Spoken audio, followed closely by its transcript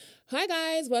Hi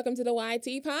guys, welcome to the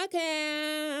YT podcast.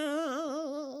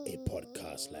 A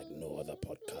podcast like no other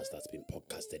podcast that's been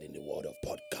podcasted in the world of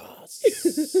podcasts.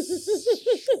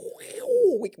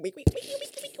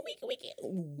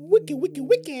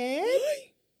 Wicked.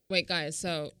 Wait guys,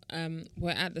 so we're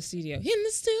at the studio. In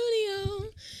the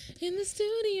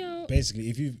studio. Basically,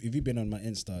 if you've been on my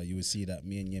Insta, you will see that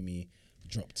me and Yemi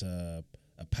dropped a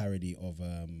parody of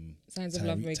Signs of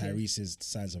Lovemaking. Tyrese's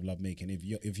Signs of Lovemaking.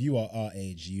 If you are our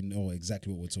age, you know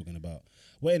exactly what we're talking about.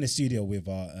 We're in the studio with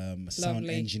our sound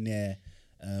engineer,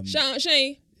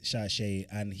 Shay,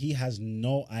 and he has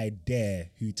no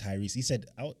idea who Tyrese. He said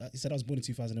I was born in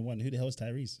 2001. Who the hell is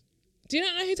Tyrese? Do you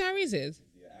not know who Tyrese is?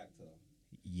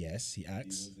 Yes, he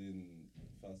acts. He was in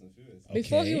Fast and Furious. Okay.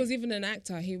 Before he was even an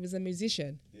actor, he was a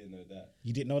musician. Didn't know that.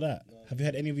 You didn't know that? No. Have you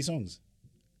heard any of his songs?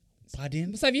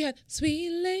 Pardon? So have you heard Sweet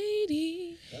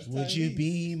Lady? Would you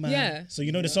be my... Yeah. So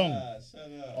you know the song? Shut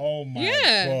up. Oh my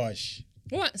gosh.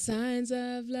 What? Signs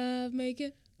of Love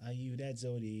Making? Are you that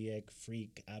zodiac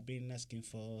freak I've been asking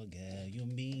for, girl? You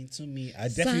mean to me. I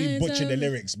definitely butchered the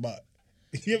lyrics, but...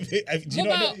 do you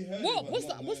know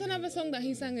What's another song that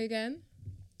he sang again?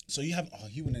 So you have... Oh,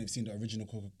 you wouldn't have seen the original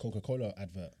Coca-Cola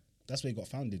advert. That's where he got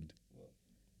founded.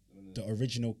 The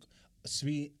original...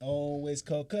 Sweet, always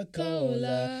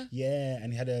Coca-Cola. Yeah,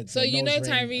 and he had a... So you know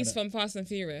Tyrese from Fast and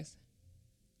Furious?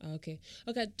 Okay,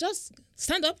 just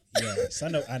stand up. Yeah,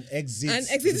 stand up and exit.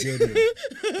 The building.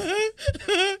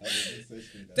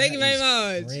 Thank you very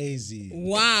much. Crazy.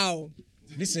 Wow.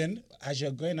 Listen, as you're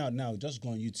going out now, just go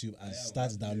on YouTube and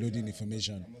start downloading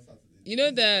information. You know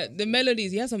the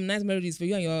melodies. He has some nice melodies for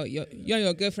you and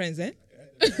your girlfriends, eh?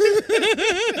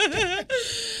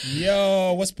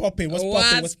 Yo, what's popping?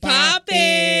 What's popping?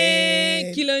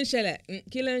 Kilon Shele.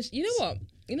 You know what?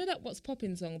 You know that What's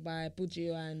Popping song by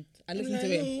Buju, and I listened to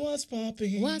it. What's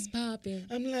popping? What's popping?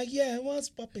 I'm like, yeah, what's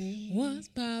popping? What's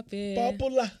popping?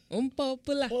 Popular.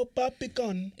 Unpopular. Oh,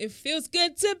 popicon. It feels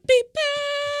good to be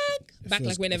back.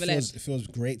 Like we never left. It feels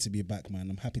great to be back, man.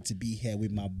 I'm happy to be here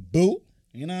with my boo.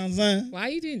 You know what I'm saying? Why are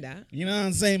you doing that? You know what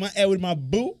I'm saying? My air with my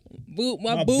boo.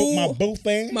 My boo. My boo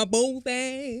thing. My boo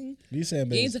thing. What you saying,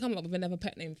 babe? You need to come up with another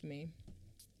pet name for me.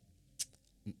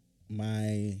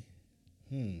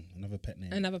 Another pet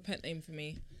name. Another pet name for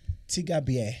me.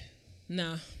 Tigabie.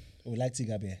 Nah. Oh, like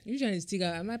Tigabie. Usually it's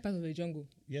Tiga. Am I part of the jungle?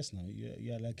 Yes, no.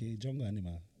 You're like a jungle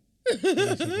animal.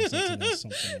 Something else.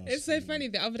 It's so funny.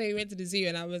 The other day we went to the zoo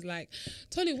and I was like,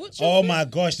 Tolly, what's your Oh my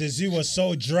gosh, the zoo was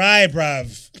so dry,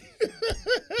 bruv.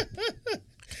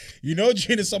 You know,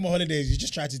 during the summer holidays, you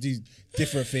just try to do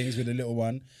different things with the little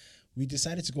one. We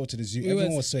decided to go to the zoo.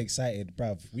 Everyone was so excited,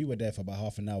 bruv. We were there for about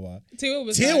half an hour.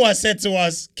 Tiwa said to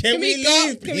us, Can we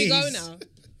leave, Can we go now?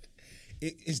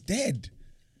 It's dead.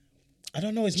 I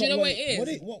don't know. Do you know what it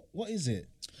is? What is it?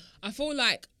 I feel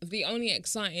like the only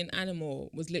exciting animal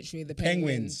was literally the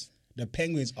penguins. The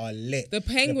penguins are lit. The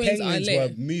penguins are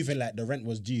lit. Were moving like the rent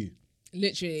was due.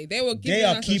 Literally. They were giving They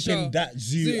are us keeping that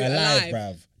zoo alive,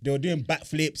 bruv. They were doing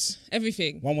backflips.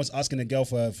 Everything. One was asking the girl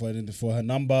for her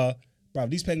number. Bruv,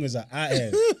 these penguins are out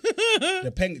here.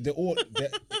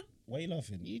 Why are you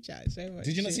laughing? You chat so much.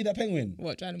 Did you not see that penguin?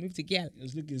 What, trying to move to Gyal?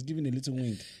 It was giving a little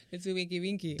wink. Little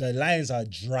winky. The lions are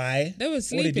dry. They were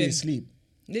sleeping. All they do is sleep.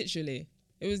 Literally.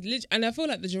 It was and I feel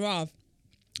like the giraffe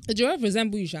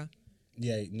resembles you, Sha.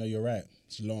 Yeah, no, you're right.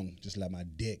 It's long, just like my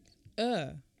dick.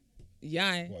 Yeah.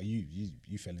 Well,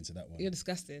 you fell into that one. You're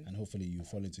disgusting. And hopefully you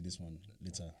fall into this one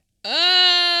later.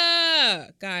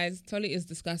 Guys, Tolly is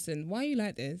disgusting. Why are you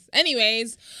like this?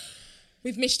 Anyways,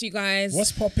 we've missed you guys.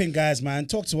 What's popping, guys, man?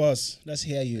 Talk to us. Let's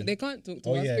hear you. They can't talk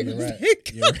to us. Oh, yeah, you're right.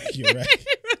 You're right.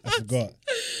 I forgot.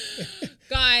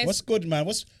 Guys. What's good,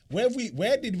 man? Where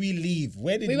did we leave?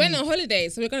 We went on holiday,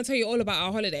 so we're going to tell you all about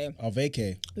our holiday. Our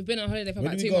vacay. We've been on holiday for Where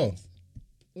about did 2 we go? months.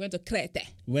 We went to Crete.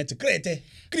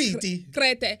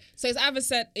 Crete. So it's either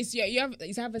said, it's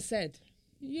either said.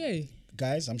 Yay.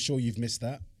 Guys, I'm sure you've missed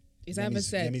that. It's either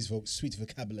said. Yemi's sweet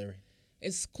vocabulary.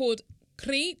 It's called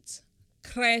Crete,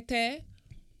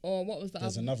 or what was the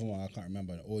There's other? another one I can't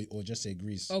remember, or just say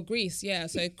Greece. Oh, Greece, yeah.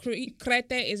 So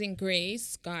Crete is in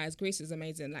Greece, guys. Greece is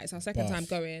amazing. Like, it's our second time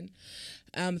going.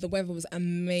 The weather was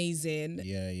amazing.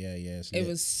 Yeah. It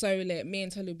was so lit. Me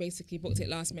and Tolu basically booked it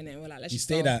last minute. And we're like, let's. You just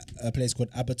stayed go. at a place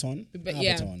called Abaton.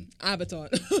 Abaton.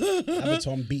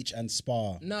 Abaton Beach and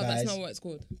Spa. No, guys, that's not what it's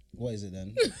called. What is it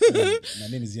then? My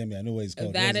name is Yemi. I know what it's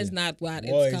called. That is not what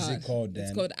it's called. called. What is it called then?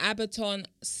 It's called Abaton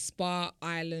Spa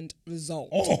Island Resort.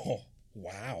 Oh,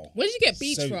 wow. Where did you get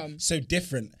beach from? So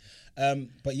different.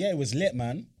 But yeah, it was lit,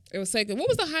 man. It was so good. What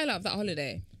was the highlight of that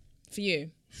holiday for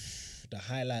you? The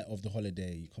highlight of the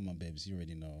holiday, come on, babes, you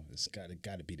already know. It's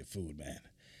gotta be the food, man.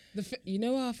 You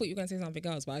know what? I thought you were going to say something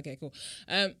else, but okay, cool.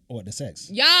 What, the sex?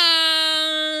 Yeah.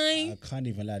 I can't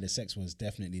even lie. The sex was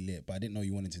definitely lit, but I didn't know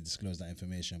you wanted to disclose that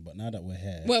information. But now that we're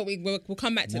here, well, we'll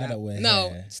come back to now that. we're No,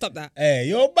 here, stop that. Hey,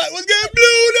 your back was getting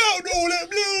blown out.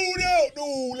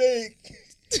 No, like.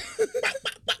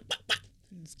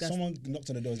 Someone knocked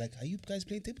on the door. Was like, "Are you guys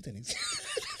playing table tennis?"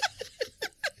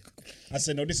 I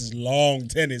said, "No, this is long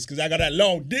tennis because I got that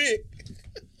long dick."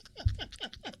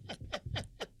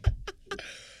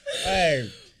 Hey.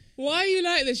 Why are you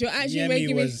like this? You're actually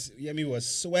making me... Yemi was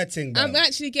sweating, bro. I'm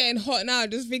actually getting hot now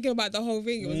just thinking about the whole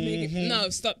thing. It was making... No,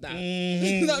 stop that.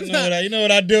 Stop that. You know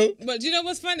what I do? But do you know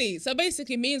what's funny? So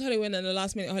basically, me and Holly went on a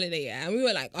last minute holiday, yeah, and we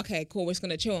were like, okay, cool, we're just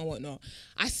going to chill and whatnot.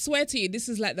 I swear to you, this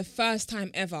is like the first time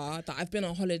ever that I've been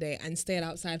on holiday and stayed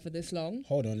outside for this long.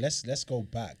 Hold on, let's go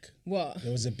back. What?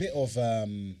 There was a bit of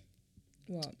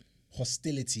what?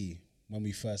 hostility when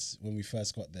we first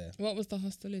got there. What was the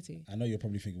hostility? I know you're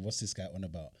probably thinking, what's this guy on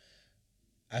about?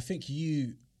 I think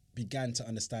you began to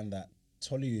understand that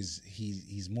Tolu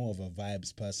he's more of a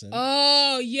vibes person.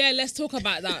 Oh yeah, let's talk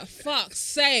about that. Fuck's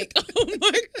sake! Oh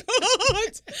my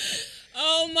god!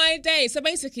 Oh my day! So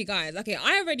basically, guys, okay,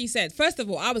 I already said. First of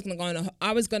all, I was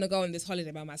gonna go on this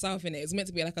holiday by myself, and it was meant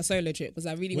to be like a solo trip because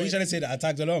I really. What are you trying to say that I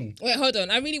tagged along? Wait, hold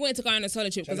on. I really wanted to go on a solo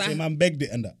trip because man begged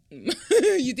it and that.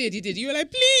 You did. You were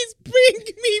like, please bring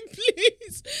me,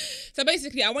 please. So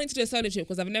basically, I wanted to do a solo trip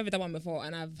because I've never done one before,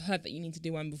 and I've heard that you need to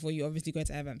do one before you obviously go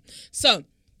to heaven. So.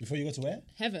 Before you go to where?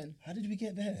 Heaven. How did we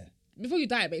get there? Before you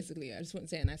die, basically. I just want to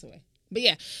say it a nicer way. But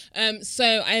yeah, so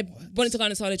I wanted to go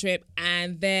on a solo trip,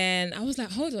 and then I was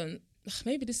like, hold on,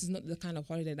 maybe this is not the kind of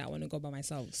holiday that I want to go by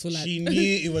myself. So like, she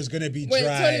knew it was going to be wait,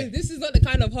 dry. Tony, this is not the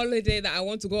kind of holiday that I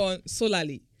want to go on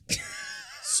solely.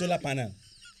 Solar panel.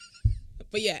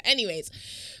 But yeah, anyways,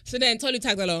 so then Tolu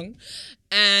tagged along,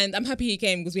 and I'm happy he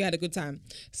came because we had a good time.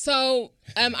 So,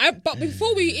 but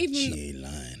before we even... She ain't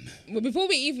lying. Before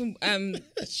we even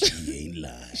she ain't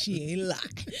lying. She ain't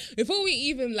lying. Before we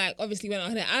even like obviously went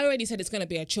on there, I already said it's gonna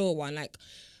be a chill one. Like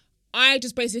I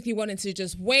just basically wanted to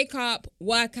just wake up,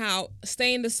 work out,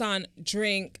 stay in the sun,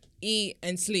 drink, eat,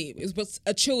 and sleep. It was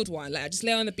a chilled one. Like I just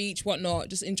lay on the beach, whatnot,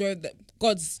 just enjoy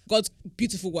God's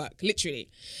beautiful work, literally.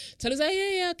 So I was like,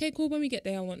 yeah, okay, cool. When we get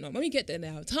there and whatnot. When we get there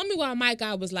now, tell me why my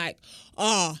guy was like,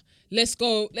 let's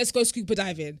go scuba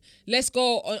diving. Let's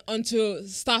go onto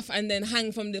stuff and then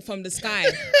hang from the sky.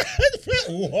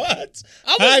 What?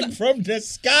 Hang from the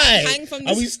sky? Hang from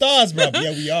the Are we stars, bro?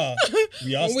 Yeah, we are.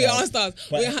 We are stars.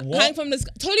 We hang from the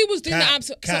sky. Tolly was doing the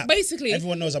absolute... So basically...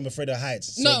 Everyone knows I'm afraid of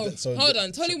heights. Hold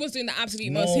on. Tolly was doing the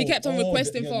absolute most. He kept on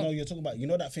requesting for... No, you're talking about... You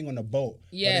know that thing on the boat?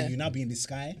 Yeah. You now be in the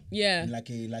sky? Yeah. Like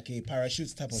a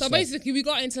parachute type of So basically, we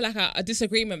got into like a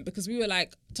disagreement because we were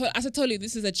like... I said, Tolly,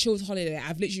 this is a chilled holiday.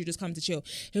 I've literally just come to chill.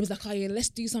 He was like, oh yeah, let's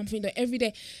do something that every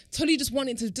day. Tolly just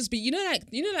wanted to just be, you know, like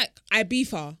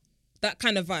Ibiza, that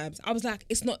kind of vibes. I was like,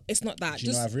 it's not that. Do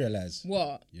you know I've realised?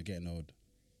 What? You're getting old.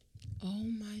 Oh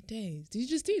my days. Did you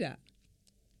just do that?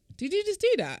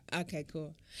 Okay,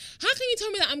 cool. How can you tell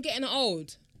me that I'm getting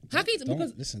old?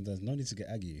 Listen, there's no need to get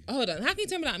aggy. Hold on. How can you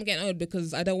tell me that I'm getting old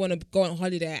because I don't want to go on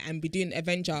holiday and be doing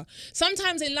adventure?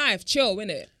 Sometimes in life, chill,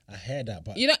 innit? I hear that,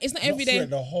 but you know, it's not every day.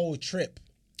 The whole trip.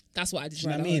 That's what I did. You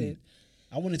know what I mean?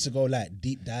 I wanted to go like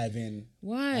deep diving.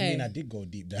 Why? I mean, I did go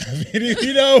deep diving. If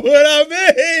you know what I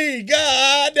mean?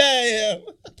 God damn.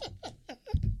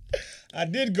 I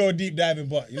did go deep diving,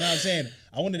 but you know what I'm saying?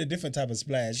 I wanted a different type of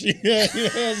splash. You know what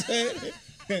I'm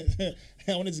saying?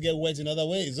 I wanted to get wet in other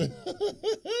ways.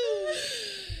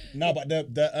 No, but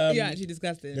you're actually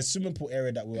disgusting. The swimming pool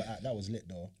area that we were at, that was lit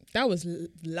though. That was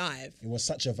live. It was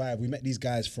such a vibe. We met these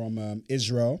guys from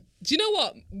Israel. Do you know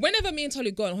what? Whenever me and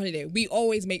Tolly go on holiday, we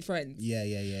always make friends. Yeah.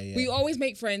 We always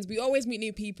make friends. We always meet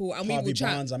new people, and we will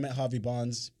chat. Barnes, I met Harvey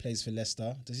Barnes. Plays for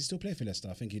Leicester. Does he still play for Leicester?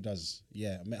 I think he does.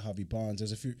 Yeah, I met Harvey Barnes.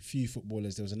 There's a few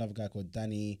footballers. There was another guy called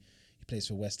Danny. He plays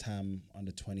for West Ham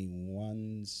under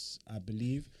 21s, I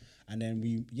believe. And then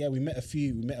we met a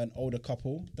few. We met an older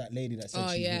couple. That lady that said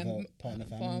she's with her partner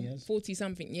for how many years?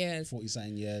 40-something years.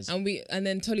 40-something years. And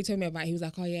then Tolly told me about it. He was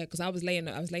like, oh yeah, because I was laying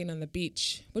on the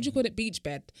beach. What do you call it? Beach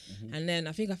bed. Mm-hmm. And then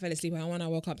I think I fell asleep. And when I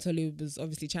woke up, Tolly was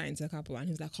obviously chatting to a couple, and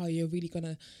he was like, oh, you're really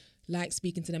gonna like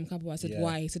speaking to them couple. I said,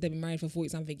 why? He said they've been married for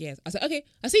 40-something years. I said, okay,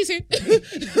 I'll see you soon.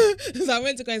 So I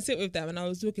went to go and sit with them, and I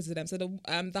was talking to them. So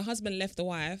the husband left the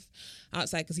wife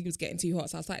outside because he was getting too hot.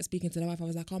 So I started speaking to the wife. I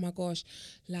was like, oh my gosh,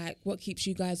 like what keeps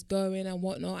you guys going and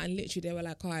whatnot? And literally they were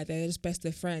like, oh, they're just best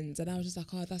of friends. And I was just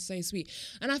like, oh, that's so sweet.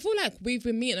 And I feel like we've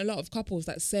been meeting a lot of couples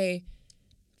that say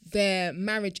their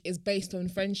marriage is based on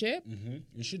friendship.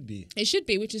 Mm-hmm. It should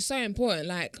be, which is so important.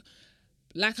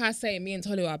 Like I say, me and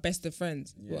Tolly are best of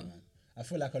friends. Yeah, I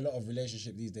feel like a lot of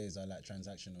relationships these days are like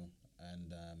transactional,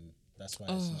 and that's why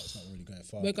it's not really going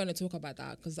far. We're going to talk about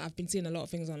that because I've been seeing a lot of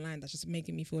things online that's just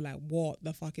making me feel like, what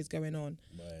the fuck is going on?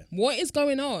 Right. What is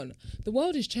going on? The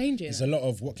world is changing. There's a lot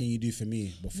of what can you do for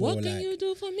me before What can you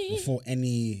do for me? before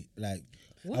any like.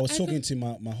 What I was talking to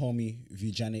my homie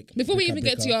Vijanic. Before we even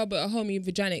get to your homie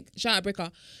Vijanic, shout out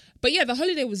Bricker. But yeah, the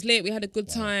holiday was lit. We had a good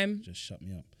time. Just shut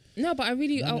me up. No, but I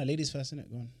really... No, ladies first,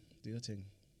 innit? Go on, do your thing.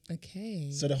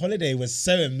 Okay. So the holiday was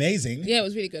so amazing. Yeah, it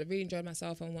was really good. I really enjoyed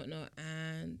myself and whatnot.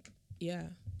 And yeah.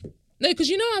 No, because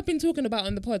you know I've been talking about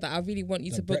on the pod that I really want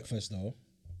you to book... breakfast though.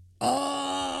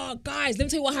 Oh, guys, let me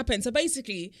tell you what happened. So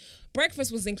basically,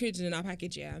 breakfast was included in our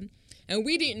package, yeah? And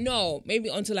we didn't know, maybe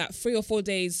until like 3 or 4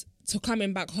 days to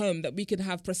coming back home, that we could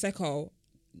have Prosecco.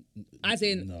 As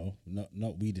in... No,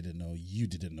 not we didn't know. You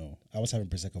didn't know. I was having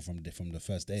Prosecco from the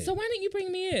first day. So why didn't you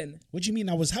bring me in? What do you mean?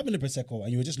 I was having the Prosecco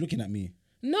and you were just looking at me.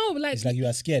 No, like... It's like you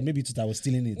were scared. Maybe you thought I was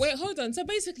stealing it. Wait, hold on. So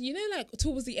basically, you know, like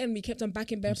towards the end, we kept on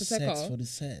backing bare Prosecco. Sex for the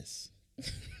sex.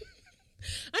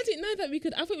 I didn't know that we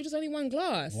could... I thought it was just only one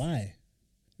glass. Why?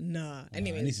 Nah. Oh,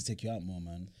 Anyway. I need to take you out more,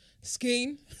 man.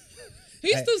 Skiing. Who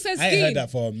still says I skiing? ain't heard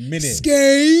that for a minute.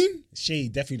 Skiing. She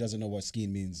definitely doesn't know what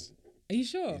skiing means. Are you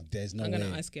sure? There's no I'm way.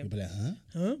 going to ask him. You'll be like, huh?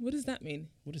 Huh? What does that mean?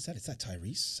 What is that? Is that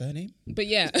Tyrese surname? But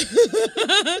yeah.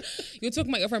 You're talking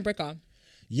about your friend Bricker.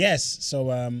 Yes. So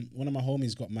one of my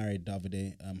homies got married the other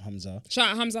day, Hamza. Shout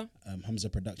out Hamza. Hamza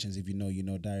Productions, if you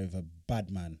know, Diary of a Bad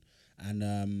Man.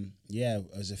 And yeah,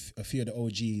 there's a few of the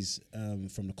OGs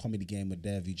from the comedy game were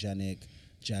there, Vijanic,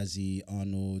 Jazzy,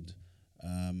 Arnold.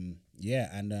 Yeah,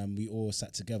 and we all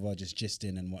sat together just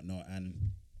gisting and whatnot. And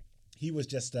he was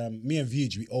just, me and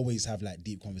Vij, we always have like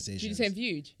deep conversations. Did you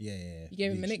say Vuge? Yeah. You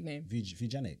gave him a Vij. nickname?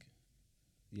 Vijanic.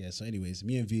 Yeah, so anyways,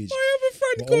 me and Vij, I have a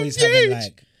friend we're called always Vuge. having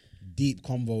like deep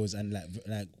convos and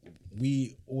like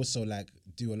we also like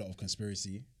do a lot of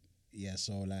conspiracy. Yeah,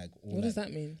 so like all What does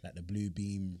that mean? Like the Blue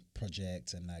Beam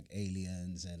project and like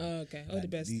aliens and Oh, okay. All like, the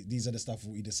best. These are the stuff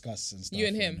we discuss and stuff. You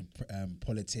and him?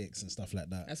 Politics and stuff like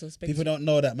that. That's what's People don't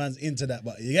know that man's into that,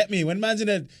 but you get me. When man's in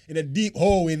a deep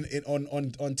hole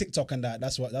on TikTok and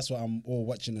that's what I'm all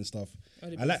watching and stuff.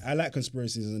 I like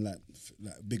conspiracies and like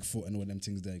Bigfoot and all them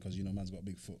things there because man's got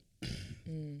Bigfoot.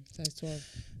 Size 12.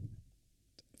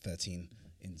 13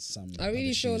 in some. I really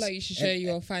other feel shoes. like you should show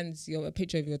your fans a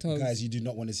picture of your toes. Guys, you do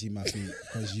not want to see my feet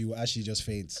because you will actually just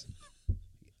faint.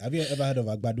 Have you ever heard of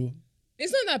Agbado?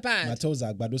 It's not that bad. My toes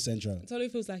are Agbado Central. It totally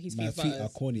feels like his My feet feet are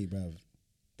corny, bruv.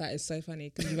 That is so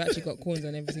funny because you've actually got corns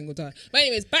on every single time. But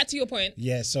anyways, back to your point.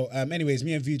 Yeah, so anyways,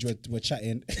 me and Vij were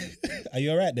chatting. Are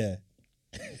you alright there?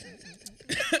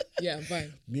 Yeah, I'm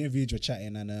fine. Me and Vij were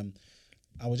chatting and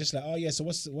I was just like, oh yeah, so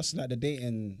what's like the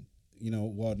dating,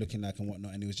 world looking like and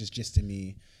whatnot, and he was just gisting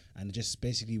me and just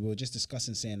basically we were just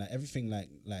discussing saying that everything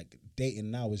like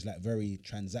dating now is like very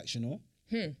transactional.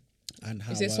 And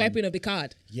how Is it swiping of the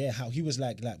card? Yeah, how he was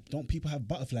like don't people have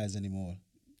butterflies anymore?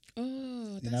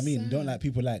 Oh, You know what I mean? Don't like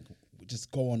people like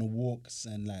just go on walks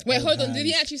and like. Wait, hold on. hands. Did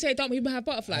he actually say don't people have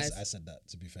butterflies? I said that,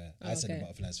 to be fair. Oh, I said the okay.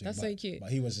 butterflies thing. That's so cute.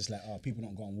 But he was just like, people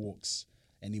don't go on walks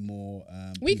anymore.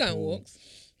 We go on people- walks.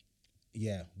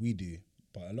 Yeah, we do.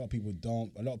 But a lot of people don't.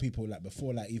 A lot of people like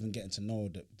before like even getting to know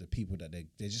the people that they're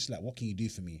just like, what can you do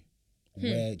for me?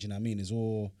 Where, do you know what I mean? It's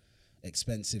all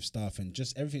expensive stuff and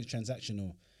just everything's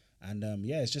transactional. And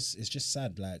yeah, it's just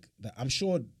sad. Like that. I'm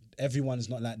sure everyone's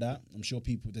not like that. I'm sure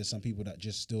there's some people that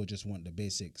still want the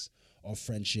basics of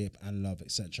friendship and love,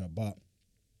 etc. But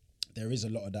there is a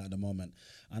lot of that at the moment,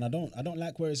 and I don't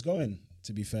like where it's going.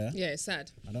 To be fair, Yeah, it's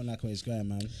sad. I don't like where it's going,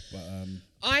 man. But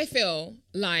I feel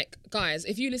like, guys,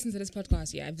 if you listen to this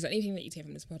podcast, yeah, if there's anything that you take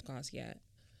from this podcast, yeah,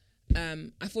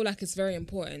 I feel like it's very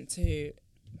important to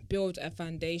build a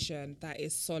foundation that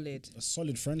is solid. a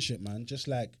solid friendship, man. Just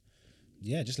like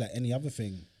any other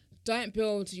thing. Don't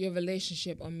build your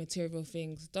relationship on material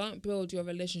things. Don't build your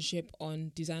relationship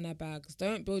on designer bags.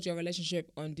 Don't build your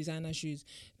relationship on designer shoes.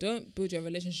 Don't build your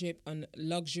relationship on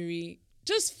luxury.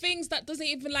 Just things that doesn't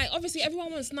even obviously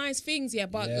everyone wants nice things, yeah,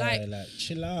 but like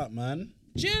chill out, man.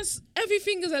 just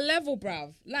everything is a level,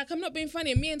 bruv. I'm not being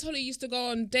funny. Me and Tolly used to go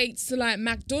on dates to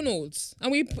McDonald's,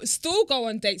 and we still go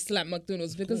on dates to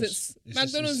McDonald's because it's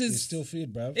McDonald's it's still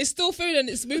food, bruv. It's still food, and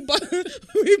it's we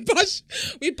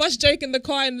bus joke in the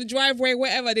car in the driveway,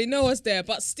 wherever they know us there.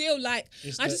 But still,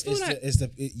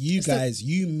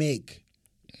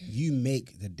 you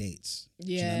make the dates. Yeah.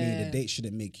 Do you know what I mean? The dates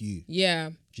shouldn't make you. Yeah.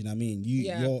 Do you know what I mean?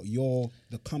 You're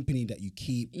the company that you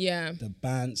keep. Yeah. The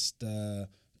bands, do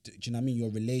you know what I mean? Your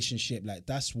relationship,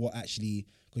 that's what actually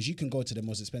Because you can go to the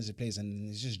most expensive place and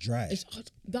it's just dry. It's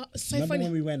that's so Remember funny.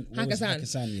 when we went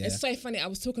Hakkasan. yeah. It's so funny. I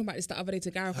was talking about this the other day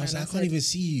to Gareth. I was like, I can't even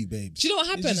see you, babe. Do you know what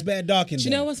happened? It's just bare dark in Do there.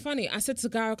 you know what's funny? I said to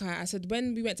Garakai, I said,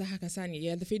 when we went to Hakkasan,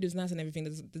 yeah, the food was nice and everything,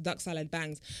 the duck salad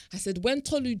bangs. I said, when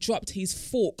Tolu dropped his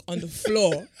fork on the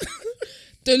floor,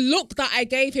 the look that I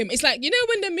gave him, it's like, you know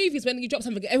when the movies, when you drop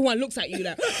something, everyone looks at you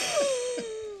like...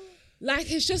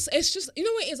 Like it's just you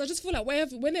know what it is. I just feel like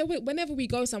whenever we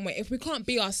go somewhere, if we can't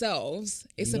be ourselves,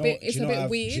 it's a bit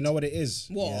weird. Do you know what it is?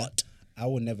 What? Yeah? I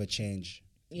will never change.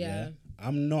 Yeah.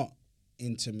 I'm not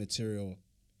into Same.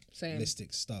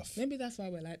 materialistic stuff. Maybe that's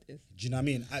why we're like this. Do you know what I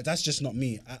mean? That's just not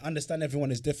me. I understand everyone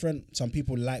is different. Some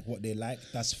people like what they like.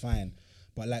 That's fine.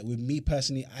 But like with me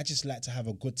personally, I just like to have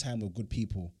a good time with good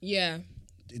people. Yeah.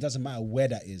 It doesn't matter where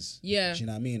that is. Yeah. Do you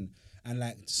know what I mean? And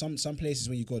like some places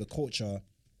when you go, the culture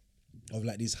of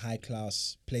like these high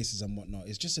class places and whatnot,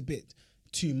 it's just a bit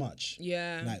too much.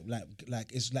 Yeah.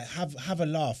 Like it's like have a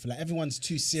laugh. Like everyone's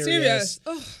too serious.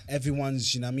 Oh.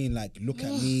 Everyone's, you know what I mean? Like look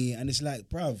at me, and it's like,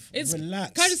 bruv,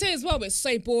 relax. Can I just say as well? It's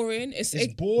so boring. It's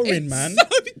boring, man.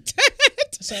 So dead.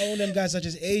 It's like all them guys are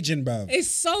just aging, bruv. It's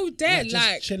so dead.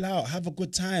 Just chill out, have a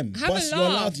good time. Have a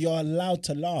laugh. You're allowed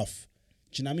to laugh.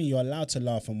 Do you know what I mean? You're allowed to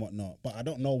laugh and whatnot. But I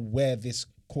don't know where this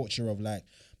culture of like,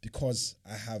 because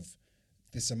I have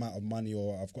this amount of money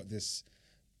or I've got this,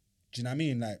 do you know what I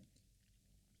mean? Like,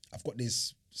 I've got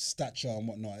this stature and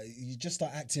whatnot. You just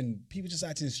start people just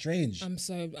acting strange. I'm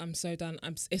so done.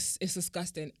 It's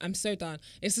disgusting. I'm so done.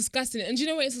 It's disgusting. And do you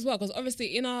know what it is as well? Because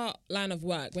obviously in our line of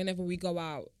work, whenever we go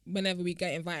out, whenever we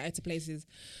get invited to places,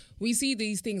 we see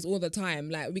these things all the time.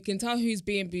 Like we can tell who's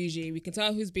being bougie, we can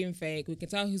tell who's being fake, we can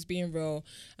tell who's being real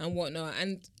and whatnot.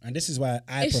 And this is why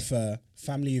I prefer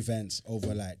family events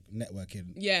over like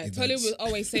networking. Yeah, events. Tolu will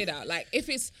always say that. Like if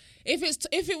it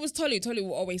was Tolu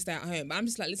will always stay at home. But I'm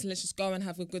just like, listen, let's just go and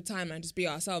have a good time and just be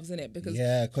ourselves, innit? Because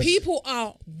people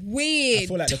are weird. I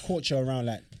feel like the culture around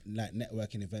like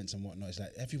networking events and whatnot is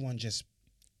like everyone just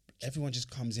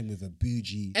comes in with a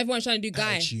bougie. Everyone's trying to do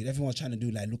guy. Attitude. Everyone's trying to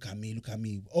do like, look at me.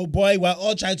 Oh boy, we're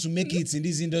all trying to make it in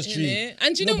this industry.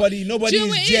 And nobody is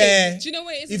there. Do you know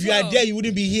what it is? If you are there, you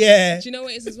wouldn't be here. Do you know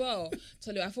what it is as well?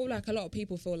 Tolu, I feel like a lot of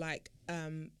people feel like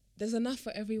there's enough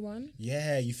for everyone.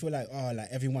 Yeah, you feel like like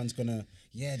everyone's gonna.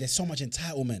 Yeah, there's so much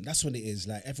entitlement. That's what it is.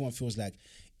 Like everyone feels like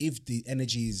if the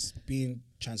energy is being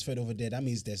transferred over there, that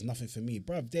means there's nothing for me,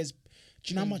 bruv. Do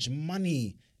you know how much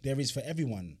money there is for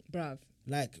everyone, bruv?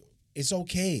 Like. It's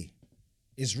okay.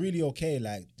 It's really okay.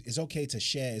 Like, it's okay to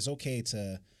share. It's okay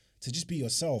to just be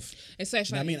yourself. It's so funny.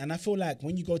 You know what I mean? And I feel like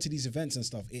when you go to these events and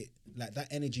stuff, it like that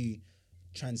energy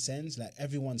transcends. Like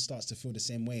everyone starts to feel the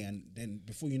same way, and then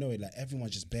before you know it, like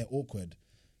everyone's just bare awkward.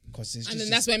 And then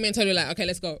that's when me and Tolu like, okay,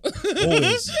 let's go.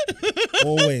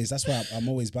 Always. That's why I'm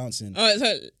always bouncing. All right,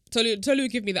 so Tolu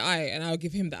would give me the eye, and I'll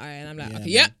give him the eye, and I'm like, okay,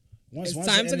 yeah. Once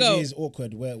time the to go. energy is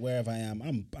awkward wherever I am,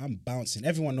 I'm bouncing.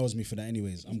 Everyone knows me for that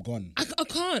anyways. I'm gone. I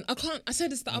can't. I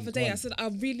said this the other day. I said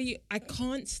I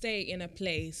can't stay in a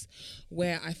place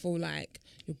where I feel like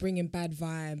you're bringing bad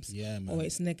vibes. Yeah, man. Or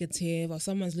it's negative, or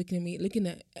someone's looking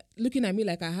at me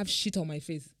like I have shit on my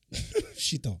face.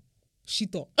 Shit.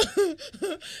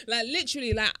 Like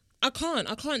literally, like I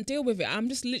can't deal with it. I'm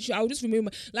just literally, I'll just remove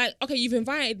like, okay, you've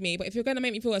invited me, but if you're gonna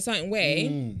make me feel a certain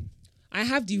way, I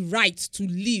have the right to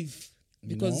leave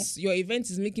because your event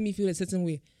is making me feel a certain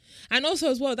way. And also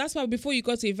as well, that's why before you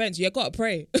go to events, you got to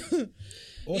pray.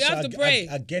 You have to pray.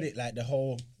 I get it, like the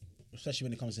whole, especially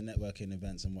when it comes to networking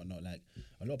events and whatnot, like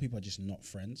a lot of people are just not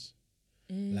friends.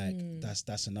 Like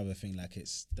that's another thing. Like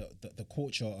it's the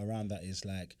culture around that is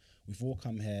like, we've all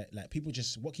come here, like people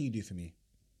just, what can you do for me?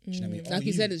 Do you know what I mean? Like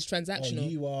you said, it's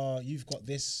transactional. You've got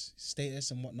this status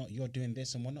and whatnot. You're doing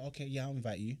this and whatnot. Okay, yeah, I'll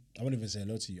invite you. I won't even say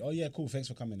hello to you. Oh yeah, cool. Thanks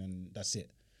for coming, and that's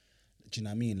it. Do you know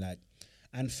what I mean? Like,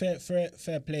 and fair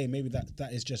play. Maybe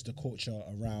that is just the culture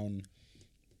around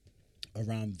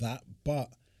that. But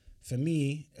for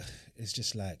me, it's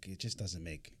just like it just doesn't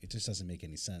make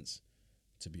any sense,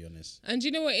 to be honest. And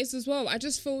you know what it is as well? I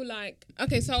just feel like,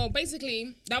 okay, so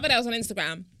basically the other day I was on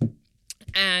Instagram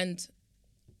and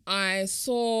I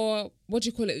saw,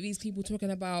 these people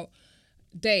talking about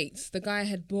dates. The guy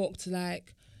had booked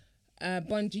like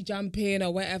bungee jumping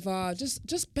or whatever,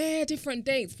 just bare different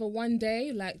dates for one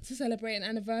day, like to celebrate an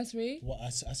anniversary. Well,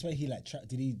 I swear he like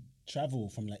did he travel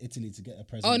from like Italy to get a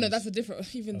present? Oh no, that's a different,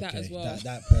 that as well.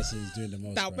 That person is doing the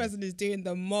most. That person is doing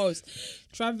the most.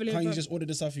 Traveling. Can't you just order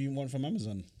the stuff you want from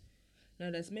Amazon?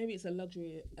 No, maybe it's a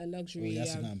luxury. Oh, he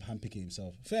has to go and handpick it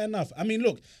himself. Fair enough. I mean,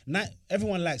 look,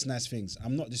 everyone likes nice things.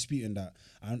 I'm not disputing that,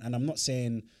 and I'm not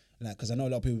saying Like, because I know a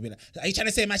lot of people be like, "Are you trying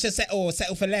to say man should settle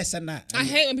for less and that?" I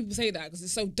hate when people say that because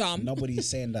it's so dumb. Nobody is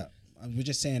saying that. We're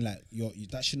just saying like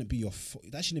that shouldn't be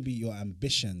your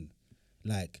ambition.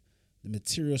 Like the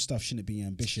material stuff shouldn't be your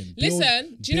ambition.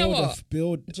 Listen, do you know what?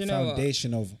 Build Do you know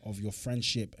foundation of your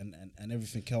friendship and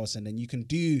everything else, and then you can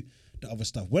do the other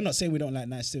stuff. We're not saying we don't like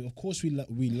nice things. Of course we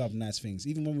love nice things.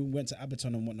 Even when we went to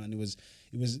Aberton and whatnot, and it was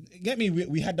get me.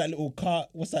 We had that little cart.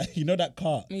 What's that? You know that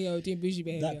cart? Yo, doing bougie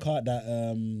behavior. That cart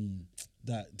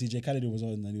that DJ Khaled was on,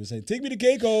 and he was saying, "Take me to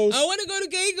Keiko's. I want to go to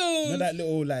Keiko's." You know that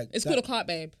little like. It's called a cart,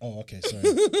 babe. Oh, okay, sorry.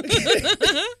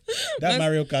 That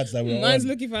Mario Karts that we were Mine's on.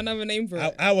 looking for another name for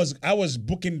it. I was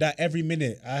booking that every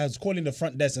minute. I was calling the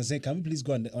front desk and saying, "Can we please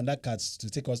go on that card to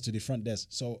take us to the front desk?"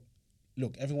 So,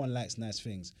 look, everyone likes nice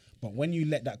things, but when you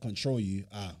let that control you,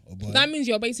 oh boy, That means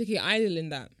you're basically idling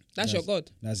that. That's your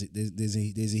God. That's it. There's a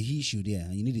he shoe there,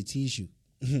 and you need a T shoe.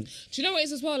 Do you know what it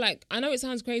is as well? Like, I know it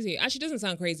sounds crazy. Actually, it doesn't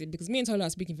sound crazy because me and Tola are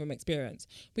speaking from experience.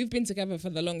 We've been together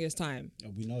for the longest time. Oh,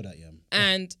 we know that, yeah.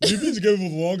 And we've been together for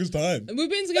the longest time. we've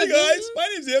been Hey together. guys, my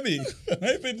name's Yemi.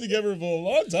 I've been together for a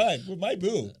long time with my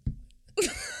boo.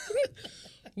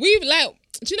 We've like,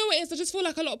 do you know what it is? I just feel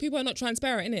like a lot of people are not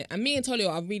transparent, innit? And me and Tolio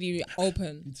are really, really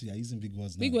open. Yeah, using big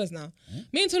words now. Big words now.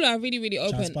 Me and Tolio are really, really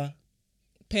open. Transpa?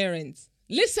 Parents.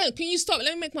 Listen, can you stop?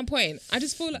 Let me make my point. I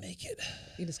just feel like... Make it.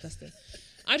 You're disgusting.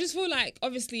 I just feel like,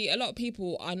 obviously, a lot of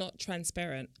people are not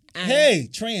transparent. And Hey,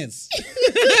 transparent.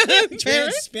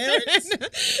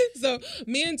 So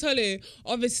me and Tolu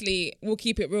obviously will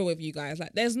keep it real with you guys.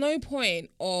 Like, there's no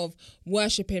point of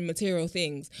worshipping material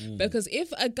things because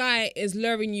if a guy is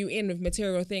luring you in with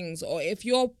material things, or if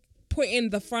you're putting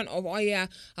the front of, oh yeah,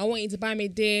 I want you to buy me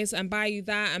this and buy you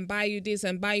that and buy you this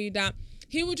and buy you that,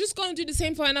 he will just go and do the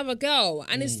same for another girl.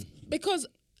 And it's because,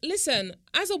 listen,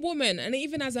 as a woman and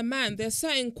even as a man, there's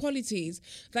certain qualities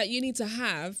that you need to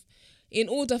have in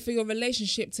order for your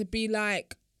relationship to be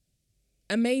like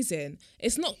amazing.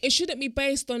 It shouldn't be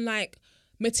based on like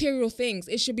material things.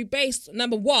 It should be based,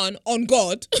 number one, on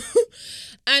God.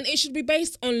 And it should be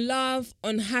based on love,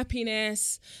 on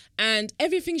happiness, and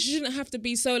everything shouldn't have to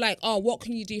be so like, oh, what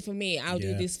can you do for me? I'll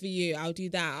do this for you. I'll do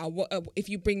that. If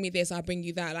you bring me this, I'll bring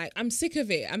you that. Like, I'm sick of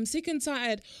it. I'm sick and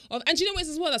tired of, and do you know what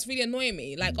as well that's really annoying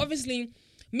me? Like, obviously,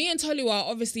 me and Tolu are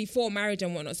obviously for marriage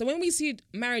and whatnot. So when we see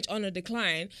marriage on a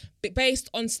decline, based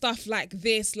on stuff like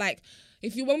this, like,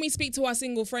 when we speak to our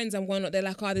single friends and whatnot, they're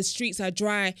like, oh, the streets are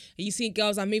dry. And you see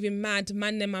girls are moving mad,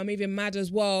 man them are moving mad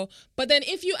as well. But then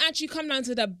if you actually come down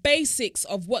to the basics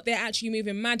of what they're actually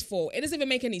moving mad for, it doesn't even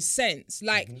make any sense.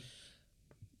 Like,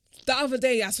 the other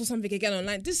day I saw something again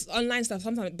online. This online stuff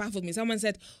sometimes baffled me. Someone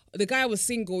said the guy was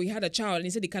single, he had a child, and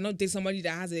he said he cannot date somebody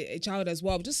that has a child as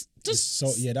well. Just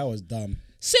So yeah, that was dumb.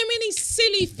 so many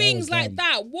silly things like dumb.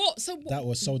 that. What? So That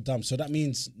was so dumb. So that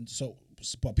means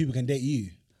but people can date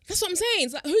you. that's what I'm saying.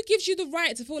 It's like, who gives you the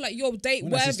right to feel like you're date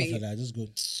When I say stuff worthy? like that, I just go.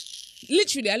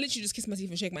 I literally just kiss my teeth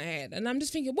and shake my head. And I'm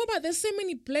just thinking, what about, there's so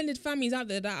many blended families out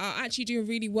there that are actually doing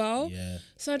really well. Yeah.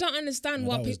 So I don't understand No,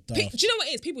 why that was people... daft. Do you know what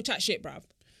it is? People chat shit, bruv.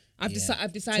 I've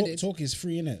decided. Talk is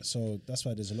free, innit? So that's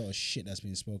why there's a lot of shit that's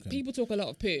being spoken. People talk a lot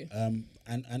of poo.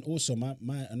 And also my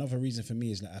another reason for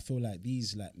me is like I feel like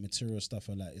these like material stuff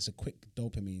are like it's a quick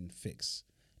dopamine fix.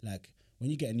 Like when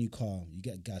you get a new car, you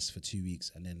get gas for 2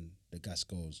 weeks and then the gas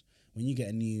goes. When you get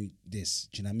a new this,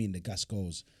 do you know what I mean? The gas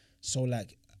goes. So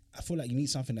like I feel like you need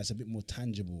something that's a bit more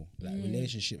tangible, like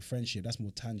relationship, friendship. That's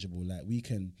more tangible. Like me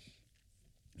and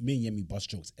Yemi bust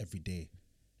jokes every day.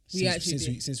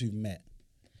 Since we've met.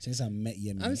 Since I met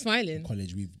Yemi, I'm smiling. in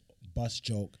college, we've bust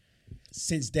joke.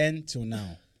 Since then till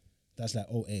now, that's like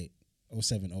 08,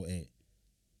 07, 08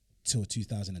 till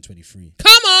 2023.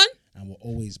 Come on! And we're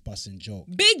always busting joke.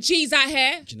 Big G's out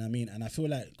here. Do you know what I mean? And I feel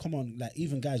like, come on, like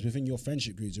even guys within your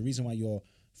friendship groups, the reason why you're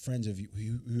friends with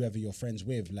whoever you're friends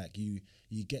with, like you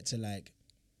get to like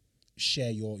share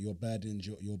your burdens,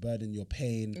 your burden, your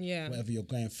pain, whatever you're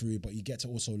going through, but you get to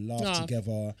also laugh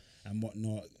together and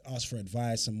whatnot, ask for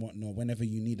advice and whatnot. Whenever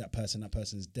you need that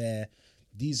person's there.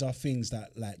 These are things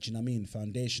that, like, do you know what I mean?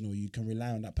 Foundational. You can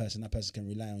rely on that person can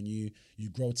rely on you. You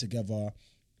grow together.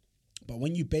 But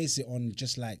when you base it on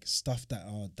just like stuff that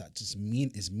is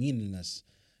meaningless,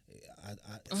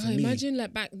 Imagine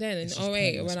like back then in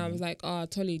 08 when I was like, oh,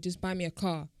 Tolly, just buy me a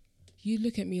car. You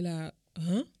look at me like,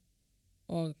 huh?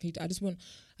 Or I just want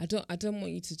you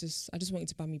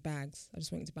to buy me bags. I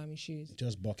just want you to buy me shoes.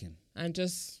 Just bucking. And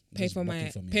just pay for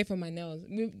my nails.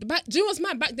 Do you know what's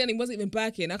mad? Back then it wasn't even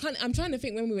Birkin. I'm trying to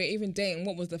think when we were even dating,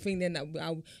 what was the thing then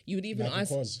that you would even Michael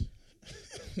ask. Kors.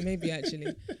 Maybe actually.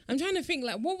 I'm trying to think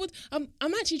like what would I'm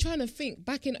actually trying to think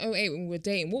back in 08 when we were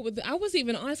dating. What would I wasn't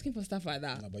even asking for stuff like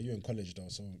that. No, but you're in college though,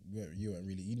 so you weren't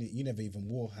really. You never even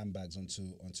wore handbags until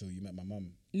you met my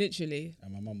mum. Literally.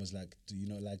 And my mum was like, "Do you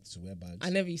not like to wear bags?" I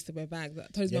never used to wear bags.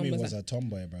 Told Yemi mum was like, a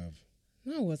tomboy, bruv.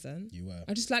 no, I wasn't. You were.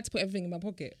 I just like to put everything in my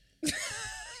pocket.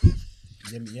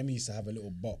 Yemi used to have a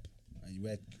little bop, and you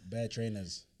wear bare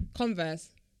trainers Converse.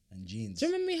 and jeans. Do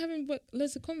you remember me having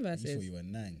loads of You Converses? thought you were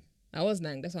nang. I was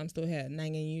nang. That's why I'm still here.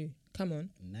 Nanging you. Come on.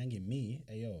 Nanging me?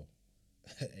 Ayo.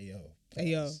 Ayo.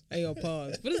 Ayo. Ayo,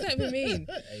 pause. What does that even mean?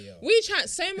 Ayo. We chat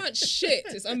so much shit.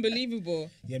 It's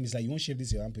unbelievable. Yemi's like, you won't shave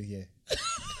this your armpit here.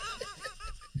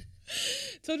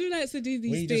 Tolu likes to do these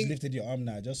When you things. just lifted your arm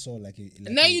now, I just saw like a...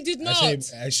 No, you did not. I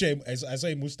saw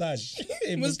a moustache.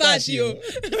 A Mustachio.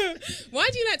 Why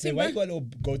do you like to Wait, why you got a little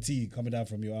goatee coming down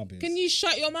from your armpits? Can you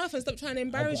shut your mouth and stop trying to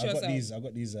embarrass yourself? I've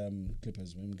got these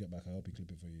clippers. When we get back, I'll help you clip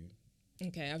it for you.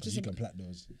 Okay, You can plait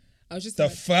those. I was just The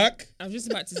about, fuck? I was just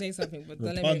about to say something, but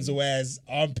don't let Rapunzel me. wears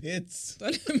armpits.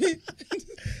 Don't let me.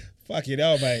 Fuck it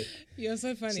hell, mate. You're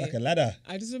so It's funny. like a ladder.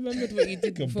 I just remembered what you You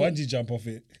did can before. bungee jump off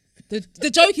it. The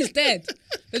joke is dead.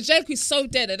 The joke is so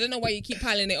dead. I don't know why you keep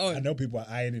piling it I on. know people are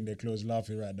ironing their clothes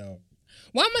laughing right now.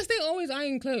 Why must they always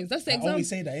iron clothes? That's the I example. always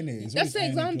say that, innit? It's That's always the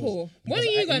ironing example. clothes. When are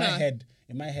Because you gonna?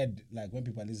 In my head, like when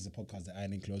people listen to podcasts, they're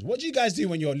ironing clothes. What do you guys do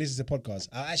when you're listening to podcasts?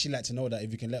 I actually like to know that.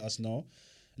 If you can let us know.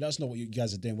 Let us know what you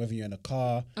guys are doing, whether you're in a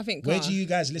car. I think Where car. do you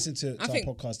guys listen to I our think-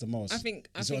 podcast the most? Is it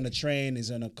on think- a train? Is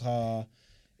it in a car?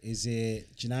 Is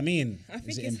it, do you know what I mean? think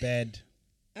Is it in it's- bed?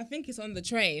 I think it's on the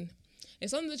train.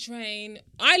 It's on the train.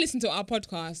 I listen to our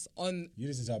podcast on. You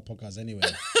listen to our podcast anyway.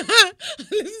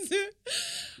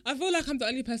 I feel like I'm the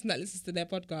only person that listens to their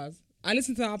podcast. I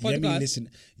listen to our Yemi, podcast. listen.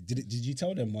 Did you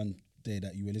tell them one day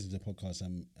that you were listening to the podcast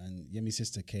and Yemi's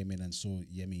sister came in and saw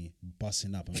Yemi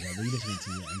busting up and was like, "What are you listening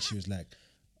to?" And she was like,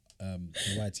 the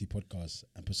YT podcast.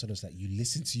 And Priscilla's like, "You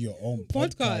listen to your own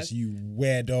podcast, you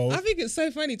weirdo." I think it's so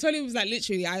funny. Tony was like,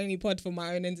 literally, I only pod for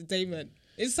my own entertainment.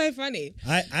 It's so funny.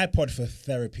 I pod for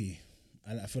therapy.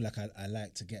 I feel like I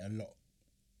like to get a lot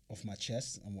off my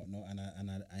chest and whatnot, and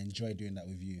I enjoy doing that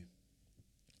with you.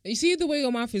 You see the way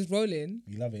your mouth is rolling?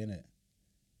 You love it, innit?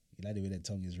 You like the way that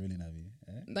tongue is rolling, have you?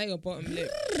 Eh? That your bottom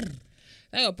lip.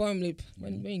 That your bottom lip.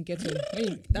 When you get him.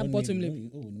 That Don't bottom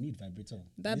need, lip. need vibrator.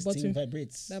 That This bottom- thing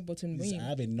vibrates. That bottom This, wing. I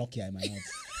have a Nokia in my mouth.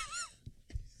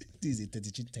 This is a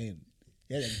 3210.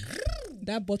 Yeah, like,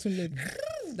 That bottom lip.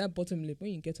 That bottom lip.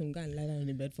 When you get him, go and lie down in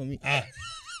the bed for me.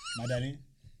 my darling,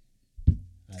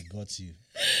 I got you.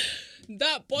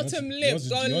 That bottom You lip. want to-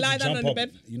 Go you and want to lie down jump on the up.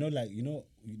 bed. You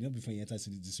know, before you enter to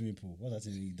the swimming pool, what's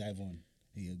that thing you dive on?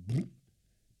 And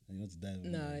you want to dive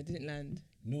on. No, it didn't land.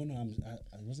 No,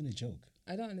 it wasn't a joke.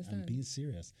 I don't I'm understand. being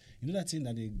serious. You know that thing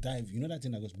that they dive, you know that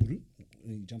thing that goes, and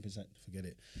you jump inside, forget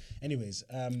it. Anyways,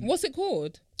 What's it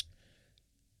called?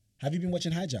 have you been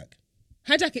watching Hijack?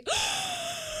 Hijack it.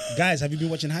 Guys, have you been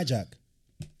watching Hijack?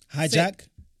 Hijack,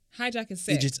 Hijack is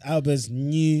sick. Idris Elba's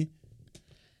new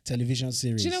television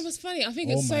series. Do you know what's funny? I think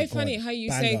Oh it's so my funny God. how you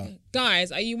Banger. say,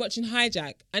 guys, are you watching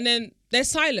Hijack? And then there's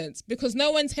silence because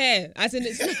no one's here. As in,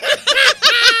 it's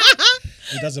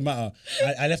It doesn't matter.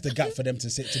 I left a gap for them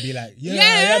to be like, yeah,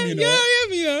 I am, you know. I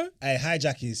am, you know. Hey,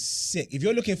 Hijack is sick. If you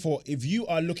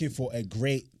are looking for a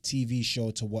great TV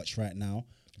show to watch right now,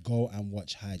 go and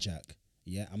watch Hijack.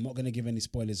 Yeah, I'm not gonna give any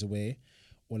spoilers away.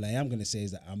 All I am gonna say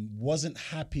is that I wasn't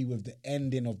happy with the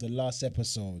ending of the last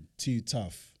episode. Too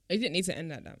tough. It didn't need to end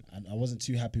like that. And I wasn't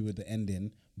too happy with the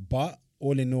ending. But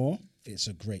all in all, it's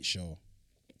a great show.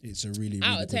 It's a really,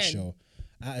 Out really of good 10? show.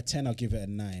 Out of 10, I'll give it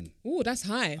a 9. Ooh, that's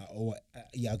high.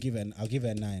 I'll give it a 9. I'll give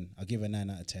it a 9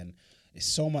 out of 10. It's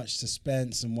so much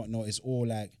suspense and whatnot. It's all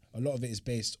like, a lot of it is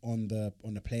based on the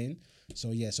plane. So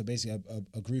yeah, so basically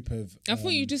a group of. I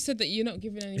thought you just said that you're not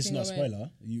giving anything It's not a away. spoiler.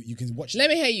 You can watch. Let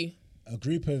me hear you. A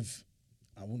group of,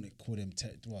 I wouldn't call them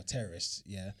terrorists.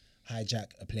 Yeah,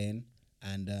 hijack a plane,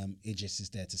 and Idris is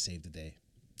there to save the day.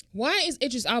 Why is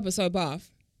Idris Elba so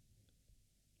buff?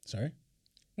 Sorry,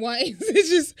 Why is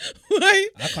Idris? Why?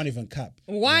 I can't even cap.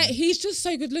 Why? Yeah. He's just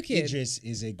so good looking. Idris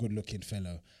is a good-looking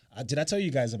fellow. Did I tell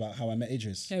you guys about how I met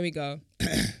Idris? Here we go.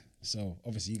 So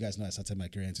obviously you guys know I started my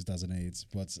career in 2008,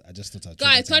 but I just thought I'd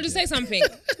Guys, can I just say something?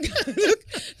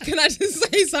 Can I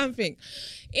just say something?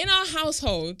 In our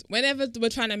household, whenever we're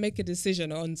trying to make a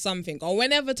decision on something, or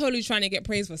whenever Tolu's trying to get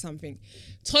praise for something,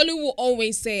 Tolu will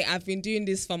always say, I've been doing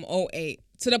this from 08.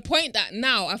 To the point that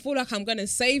now I feel like I'm going to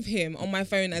save him on my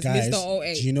phone as Guys, Mr.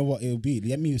 08. do you know what it'll be?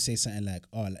 Let me say something like,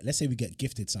 let's say we get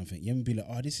gifted something. You be like,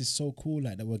 oh, this is so cool,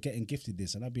 like that we're getting gifted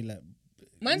this. And I'll be like,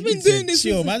 Man's been doing this.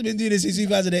 Chill, man's been doing this since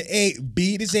 2008.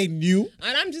 B, this ain't new.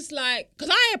 And I'm just like,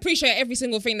 because I appreciate every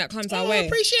single thing that comes our way.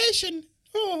 Appreciation.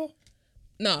 Oh.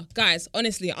 No, guys,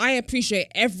 honestly, I appreciate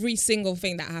every single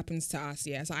thing that happens to us.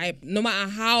 Yeah, so no matter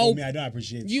how I don't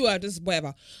appreciate you are, just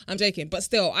whatever. I'm joking, but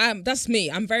still, that's me.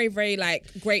 I'm very, very like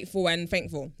grateful and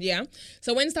thankful. Yeah.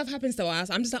 So when stuff happens to us,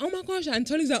 I'm just like, oh my gosh, and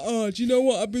Tony's like, oh, do you know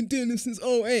what? I've been doing this since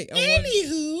 08.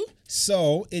 Anywho,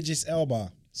 so Idris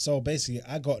Elba. So basically,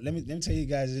 let me tell you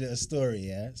guys a story.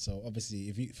 Yeah. So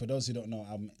obviously, for those who don't know,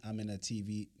 I'm in a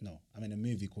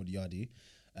movie called Yardie,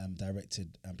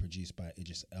 directed and produced by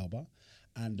Idris Elba.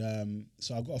 And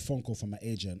so I got a phone call from my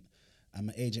agent, and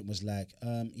my agent was like,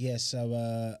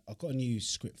 so I've got a new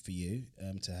script for you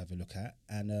to have a look at,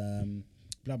 and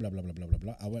blah, blah, blah, blah, blah, blah,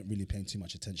 blah. I wasn't really paying too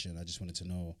much attention. I just wanted to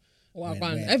know.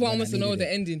 Everyone wants to know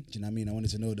the ending. Do you know what I mean? I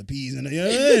wanted to know the P's and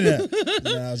the and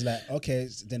I was like, okay.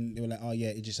 So then they were like, oh yeah,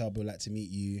 Idris Elba would like to meet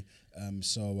you.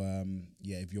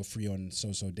 If you're free on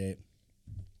so date.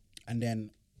 And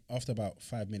then after about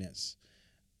 5 minutes,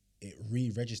 it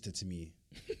re-registered to me.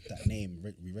 That name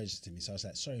re-registered to me. So I was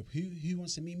like, sorry, who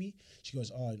wants to meet me? She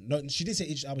goes, oh, no, she didn't say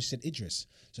Idris, she said Idris.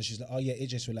 So she's like, oh yeah,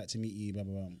 Idris would like to meet you, blah,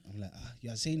 blah, blah. I'm like,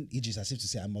 you're saying Idris as if to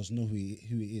say I must know who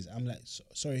he is. I'm like,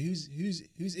 sorry, who's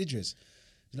Idris?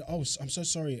 She's like, oh, I'm so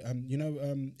sorry.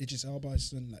 Idris Elba's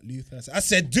son, like Luther. I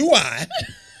said, do I?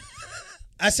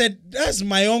 I said, that's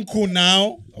my uncle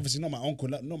now. Obviously not my uncle,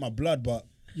 not my blood, but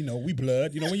we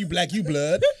blood. When you black, you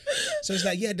blood. So it's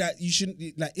like, yeah, that you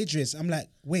shouldn't, like Idris. I'm like,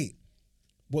 wait.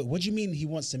 What do you mean he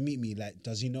wants to meet me? Like,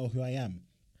 does he know who I am?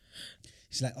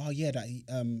 He's like, oh yeah,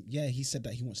 he said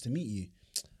that he wants to meet you.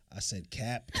 I said,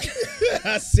 cap.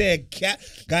 I said, cap.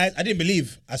 Guys, I didn't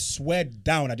believe. I swear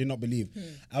down, I did not believe.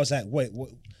 I was like, wait,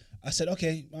 what? I said,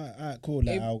 okay, all right, cool.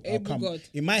 Like, I'll come. God.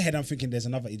 In my head, I'm thinking there's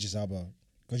another Idris Elba.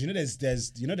 Because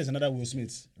there's another Will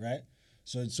Smith, right?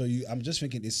 So I'm just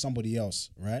thinking it's somebody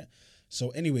else, right? So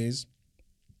anyways,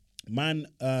 man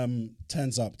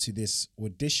turns up to this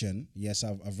audition. Yes,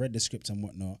 I've read the script and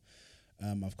whatnot.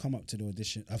 I've come up to the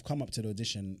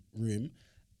audition room,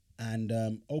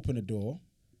 and open the door.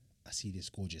 I see this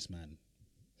gorgeous man.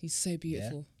 He's so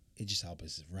beautiful. Yeah? Idris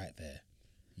Elba's right there.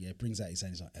 Yeah, brings out his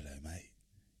hand. He's like, hello, mate.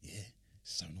 Yeah,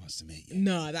 so nice to meet you.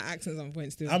 No, that accent's on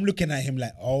point still. I'm looking at him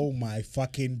like, oh my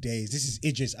fucking days. This is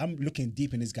Idris. I'm looking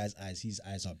deep in this guy's eyes. His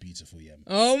eyes are beautiful, yeah.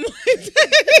 Oh my days.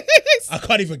 I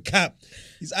can't even cap.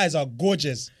 His eyes are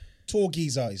gorgeous. Tall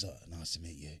geezer. He's like, nice to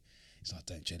meet you. He's like,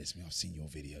 don't jealous me. I've seen your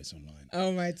videos online.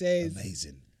 Oh my days.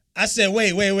 Amazing. I said,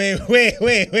 wait. I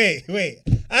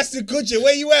said, Gucci,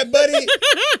 where you at, buddy?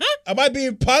 Am I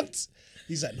being punked?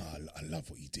 He's like, no, I love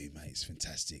what you do, mate. It's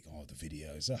fantastic. Oh, the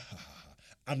videos.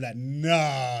 I'm like,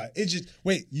 nah. It's just,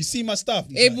 wait, you see my stuff?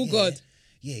 He's Able like, God.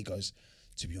 Yeah, he goes,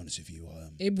 to be honest with you,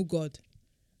 Able God.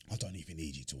 I don't even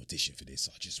need you to audition for this.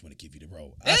 I just want to give you the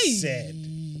role. I said,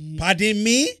 pardon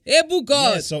me? Able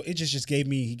God. Yeah, so Idris just gave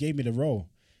me the role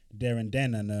there and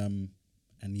then,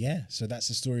 and yeah, so that's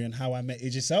the story on how I met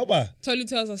Idris Elba. Tolu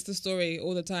tells us the story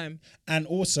all the time. And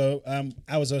also,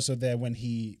 I was also there when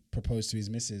he proposed to his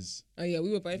missus. Oh yeah,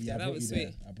 we were both there. That was sweet.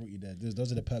 I brought you there.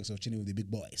 Those are the perks of chilling with the big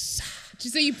boys. Did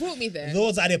you say you brought me there?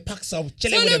 Those are the perks of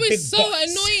chilling with the big boys. Tolu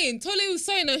was so annoying. Tolu was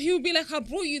saying that he would be like, I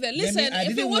brought you there. Listen, I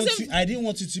didn't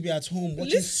want you to be at home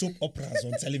watching soap operas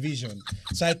on television.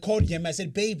 So I called him. I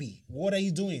said, baby, what are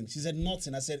you doing? She said,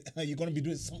 nothing. I said, you're going to be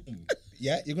doing something.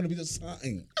 Yeah, you're going to be doing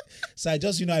something. So I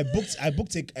just, I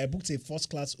booked a first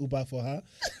class Uber for her,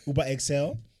 Uber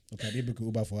XL. Okay, I didn't book an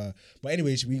Uber for her. But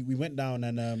anyway, we went down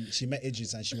and she met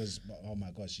Idris and she was, oh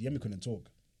my gosh, Yemi couldn't talk.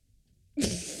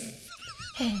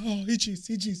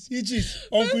 Idris,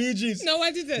 Uncle Idris. No,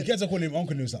 I didn't. He kept on calling him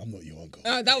Uncle and he was like, I'm not your uncle.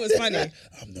 That was funny.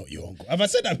 I'm not your uncle. Have I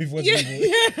said that before? Yeah.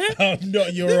 I'm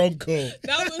not your uncle.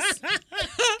 That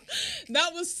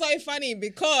was so funny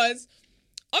because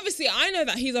obviously I know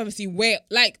that he's obviously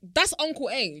that's uncle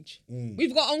age.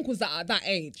 We've got uncles that are that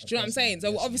age. Do you know what I'm saying?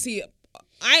 So obviously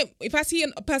if I see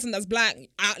a person that's black,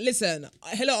 listen,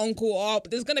 hello uncle, or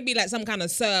there's gonna be like some kind of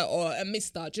sir or a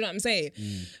mister. Do you know what I'm saying?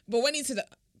 But when he said,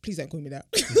 please don't call me that.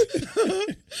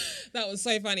 That was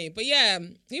so funny. But yeah,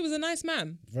 he was a nice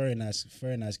man. Very nice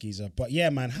geezer. But yeah,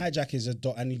 man, Hijack is and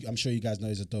I'm sure you guys know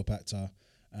he's a dope actor.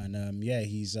 And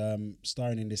he's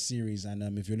starring in this series.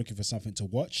 And if you're looking for something to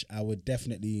watch, I would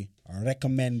definitely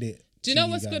recommend it. Do you know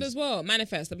what's good as well?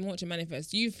 Manifest. I've been watching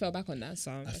Manifest. You fell back on that,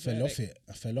 so I fell off it.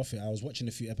 I was watching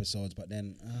a few episodes, but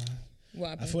then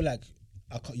I feel like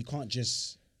you can't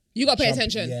just. You got to pay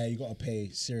attention. Yeah, you got to pay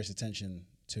serious attention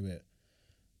to it.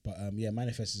 But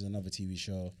Manifest is another TV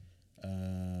show.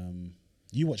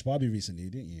 You watched Barbie recently,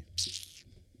 didn't you?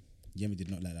 Yemi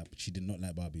did not like that. She did not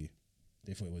like Barbie.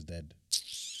 They thought it was dead.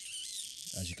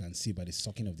 as you can see by the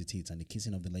sucking of the teeth and the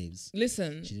kissing of the lips.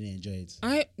 Listen, She didn't enjoy it.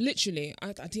 I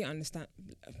didn't understand.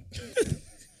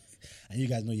 And you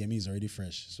guys know Yemi's already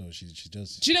fresh, so she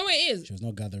just. Do you know what it is? She was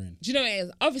not gathering. Do you know what it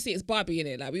is? Obviously, it's Barbie in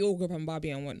it. Like we all grew up on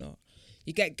Barbie and whatnot.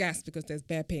 You get gassed because there's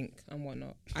bare pink and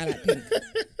whatnot. I like pink.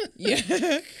 Yeah.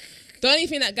 The only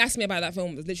thing that gassed me about that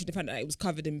film was literally the fact that it was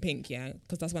covered in pink. Yeah,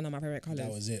 because that's one of my favorite colors. That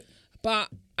was it. But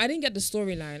I didn't get the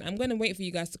storyline. I'm going to wait for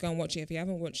you guys to go and watch it if you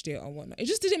haven't watched it or whatnot. It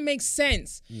just didn't make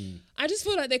sense. I just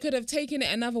feel like they could have taken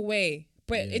it another way,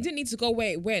 but it didn't need to go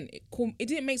where it went. It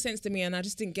didn't make sense to me, and I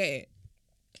just didn't get it.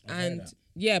 And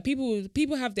yeah,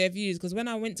 people have their views, because when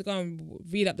I went to go and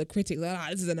read up the critics,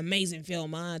 like, this is an amazing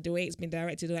film, the way it's been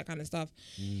directed, all that kind of stuff.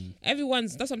 That's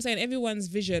what I'm saying. Everyone's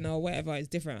vision or whatever is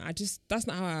different. That's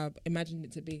not how I imagined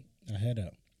it to be. I heard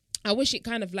that. I wish it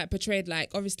kind of like portrayed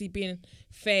like obviously being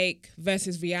fake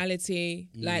versus reality,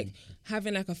 like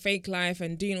having like a fake life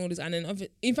and doing all this. And then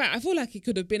in fact, I feel like it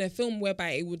could have been a film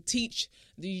whereby it would teach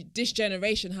this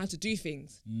generation how to do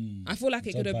things. I feel like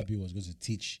it could have. Barbie was going to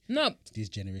teach this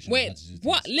generation wait, how to do things.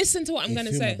 what? Listen to what I'm going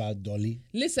to say. About Dolly.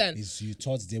 Listen. You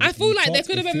thought I feel like there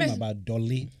could have been about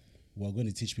Dolly. We're going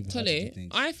to teach people how to do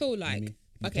things. I feel like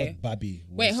okay. Barbie.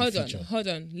 Wait, hold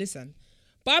on. Listen.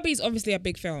 Barbie's obviously a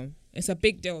big film. It's a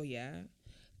big deal, yeah.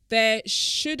 There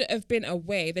should have been a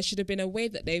way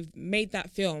that they've made that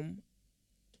film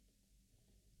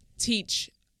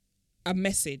teach a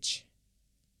message,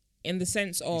 in the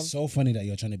sense of. It's so funny that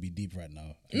you're trying to be deep right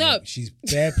now. No. She's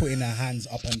bare putting her hands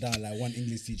up and down like one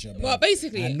English teacher. Bro. Well,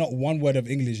 basically. And not one word of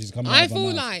English is coming out I of her feel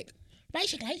mouth. like.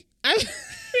 Basically, I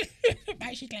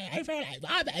feel like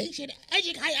Barbie should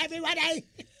educate everybody.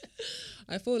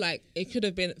 I feel like it could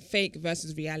have been fake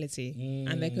versus reality,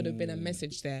 and there could have been a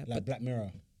message there. Like Black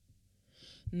Mirror.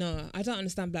 No, I don't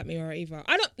understand Black Mirror either.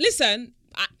 I don't listen.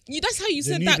 That's how you The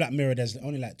said new that. Black Mirror. There's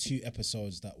only like 2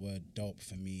 episodes that were dope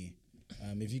for me.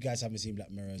 If you guys haven't seen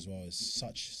Black Mirror as well, it's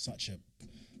such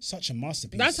a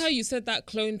masterpiece. That's how you said that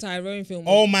Clone Tyrone film.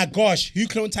 Oh my gosh, Who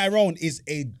Cloned Tyrone is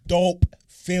a dope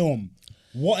film.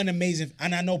 What an amazing.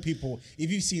 And I know people,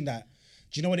 if you've seen that,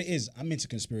 do you know what it is? I'm into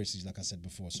conspiracies, like I said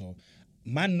before. So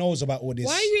man knows about all this.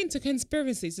 Why are you into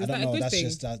conspiracies? Is I don't that know. a good that's thing?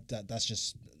 just that's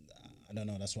just. I don't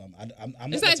know. That's what I'm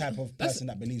not the type of person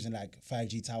that believes in like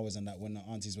 5G towers and that when the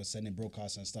aunties were sending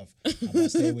broadcasts and stuff, I'm gonna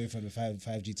stay away from the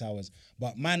 5G towers.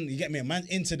 But man, you get me? Man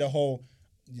into the whole,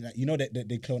 you know that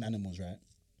they clone animals, right?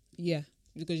 Yeah,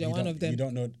 because you're one of them. You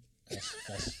don't know.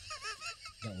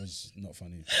 That was not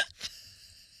funny.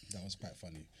 That was quite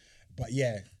funny. But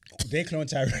yeah, they clone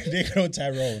Tyrone.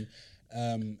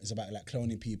 It's about like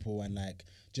cloning people and like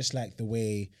just like the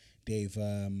way they've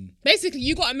basically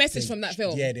you got a message from that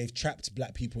film. Yeah, they've trapped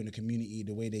black people in the community,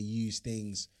 the way they use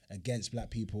things against black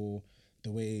people,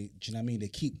 the way, do you know what I mean? They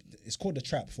keep, it's called the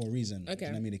trap for a reason. Okay. Do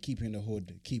you know what I mean? They keep you in the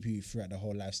hood, keep you throughout the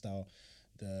whole lifestyle.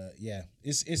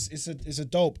 It's a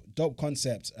dope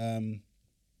concept.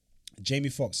 Jamie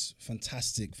Foxx,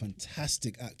 fantastic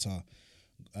actor.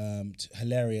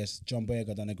 Hilarious. John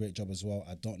Boyega done a great job as well.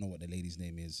 I don't know what the lady's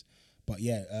name is, but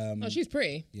yeah. She's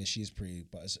pretty. Yeah, she's pretty.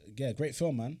 But it's, yeah, great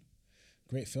film, man.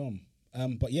 Great film.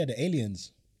 But yeah, the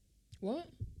aliens. What?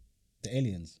 The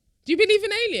aliens. Do you believe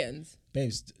in aliens?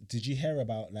 Babes, did you hear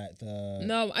about like the...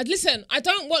 No, listen, I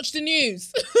don't watch the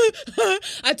news.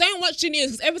 I don't watch the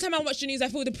news because every time I watch the news, I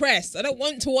feel depressed. I don't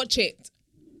want to watch it.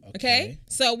 Okay?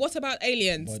 So what about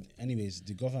aliens? But anyways,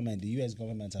 the US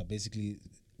government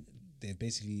they've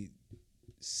basically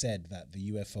said that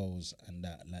the UFOs and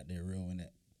that like they're real, innit?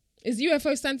 Is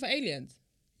UFO stand for aliens?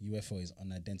 UFO is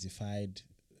unidentified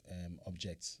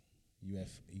objects.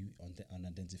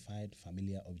 Unidentified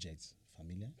familiar objects.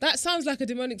 Familiar? That sounds like a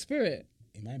demonic spirit.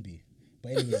 It might be.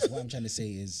 But anyways, what I'm trying to say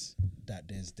is that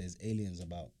there's aliens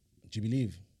about. Do you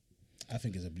believe? I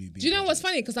think it's a blue beam. Do you know what's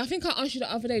funny? Because I think I asked you the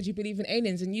other day, do you believe in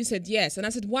aliens? And you said yes. And I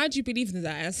said, why do you believe in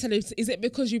that? And I said, is it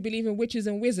because you believe in witches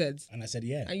and wizards? And I said,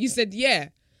 yeah. And you said, yeah.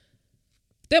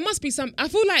 There must be some... I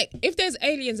feel like if there's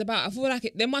aliens about, I feel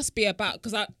like there must be about...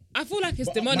 Because I feel like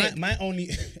it's demonic. My only...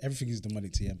 Everything is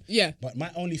demonic to him. Yeah. But my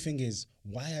only thing is,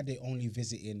 why are they only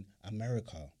visiting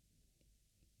America?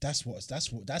 That's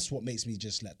what makes me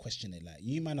just like question it. Like,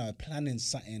 you man are planning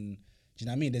something... Do you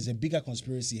know what I mean? There's a bigger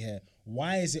conspiracy here.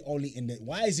 Why is it only in...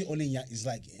 It's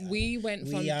like... We went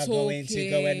from we are going to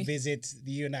go and visit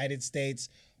the United States.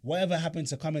 Whatever happened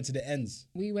to coming to the ends?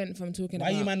 We went from talking Why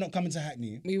about... you man not coming to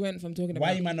Hackney? We went from talking about...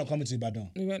 Why you man not coming to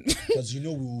Ibadan? We went... Because you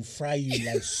know we will fry you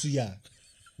like suya.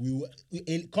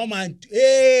 Come and...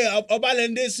 Hey,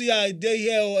 Obalende suya, they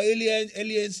here,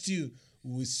 alien stew.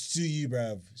 We will stew you,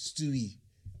 bruv. Stewie.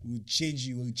 We'll change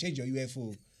you. We'll change your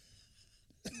UFO.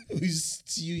 Who's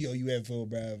stew your UFO,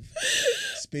 bruv?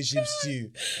 Spaceship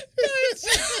stew. Do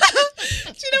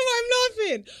you know why I'm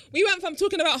laughing? We went from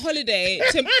talking about holiday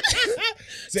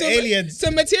to aliens.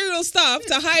 to material stuff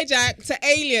to hijack to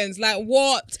aliens. Like,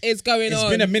 what is going on? It's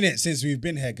been a minute since we've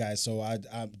been here, guys. So I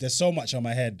there's so much on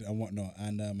my head and whatnot,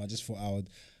 and I just thought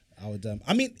I would.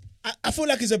 I mean, I feel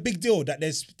like it's a big deal that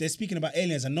they're speaking about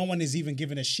aliens and no one is even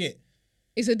giving a shit.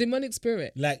 It's a demonic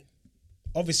spirit. Like,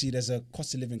 obviously, there's a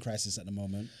cost of living crisis at the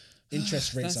moment.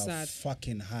 Interest rates are sad.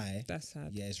 fucking high. That's sad.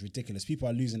 Yeah, it's ridiculous. People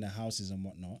are losing their houses and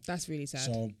whatnot. That's really sad.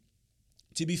 So,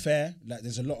 to be fair, like,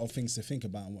 there's a lot of things to think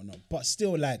about and whatnot. But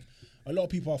still, like, a lot of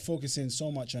people are focusing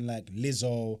so much on, like,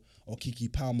 Lizzo or Kiki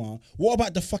Palmer. What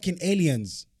about the fucking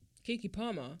aliens? Kiki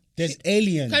Palmer? There's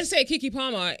aliens. Can I say Kiki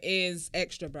Palmer is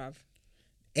extra, bruv?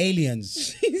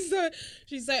 Aliens.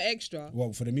 she's so extra.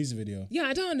 What, for the music video? Yeah,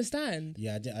 I don't understand.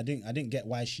 Yeah, I didn't get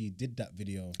why she did that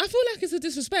video. I feel like it's a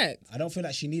disrespect. I don't feel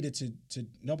like she needed to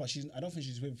no, but I don't think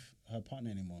she's with her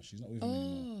partner anymore. She's not with him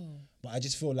anymore. But I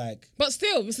just feel like, but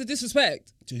still, it's a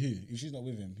disrespect. to who? If she's not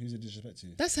with him, who's a disrespect to?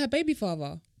 That's her baby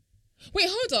father. Wait,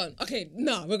 hold on. Okay,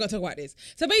 no, we're gonna talk about this.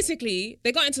 So basically,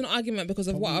 they got into an argument because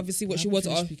of what she was.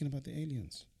 Speaking about the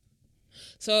aliens.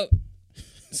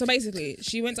 So basically,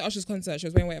 she went to Usher's concert. She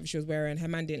was wearing whatever she was wearing. Her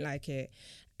man didn't like it,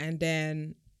 and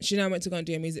then she now went to go and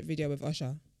do a music video with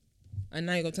Usher. And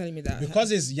now you're telling me that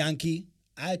Because it's Yankee,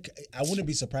 I wouldn't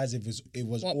be surprised if it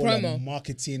was What, all promo? a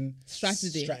marketing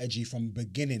Strategy from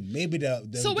beginning. Maybe the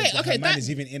okay, her man is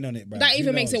even in on it, bro. that Who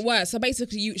even makes knows? it worse. So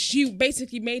basically, she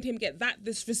basically made him get that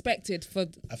disrespected for.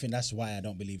 I think that's why I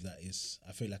don't believe that is.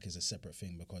 I feel like it's a separate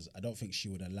thing because I don't think she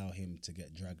would allow him to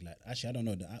get dragged. Like, actually, I don't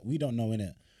know. We don't know,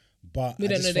 innit? But We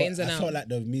don't know the ins and I outs. felt like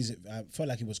the music. I felt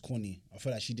like it was corny. I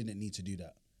felt like she didn't need to do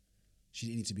that. She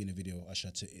didn't need to be in a video, Usher,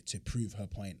 to prove her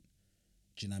point.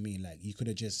 Do you know what I mean? Like, you could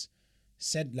have just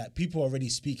said, like, people are already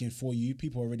speaking for you.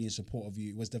 People are already in support of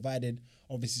you. It was divided.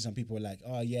 Obviously, some people were like,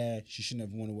 oh, yeah, she shouldn't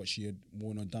have worn what she had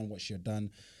worn or done what she had done.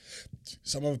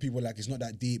 Some other people were like, it's not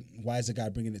that deep. Why is the guy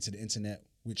bringing it to the internet?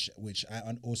 Which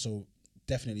I also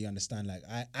definitely understand. Like,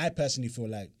 I personally feel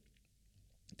like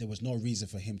there was no reason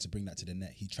for him to bring that to the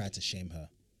net. He tried to shame her.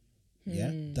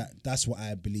 Yeah, that's what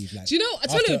I believe. Like, Do you know? I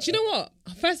told you. Do you know what?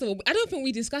 First of all, I don't think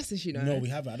we discussed this. You know. No, we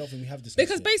haven't. I don't think we have discussed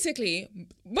Because it. basically,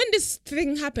 when this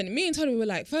thing happened, me and Tony were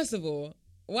like, first of all,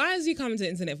 why is he coming to the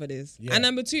internet for this? Yeah. And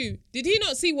number two, did he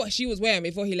not see what she was wearing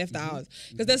before he left the house?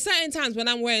 Because there's certain times when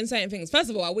I'm wearing certain things. First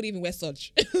of all, I wouldn't even wear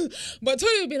such. But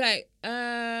Tony would be like,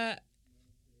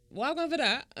 well, I'm going for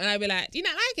that. And I'd be like, do you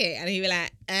not like it? And he'd be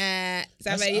like, so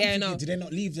I'm like, yeah, no. Did they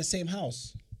not leave the same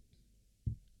house?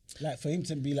 Like, for him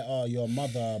to be like, oh, your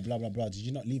mother, blah, blah, blah. Did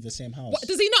you not leave the same house? What,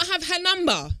 does he not have her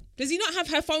number? Does he not have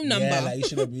her phone number? Yeah, like, you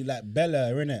should have been like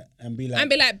Bella, innit? And be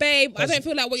like, babe, I don't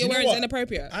feel like what Do you're you know wearing is what?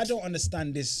 inappropriate. I don't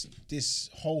understand this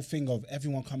whole thing of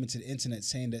everyone coming to the internet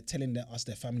saying that, telling us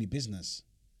their family business.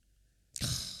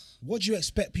 What do you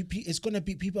expect?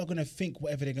 People are gonna think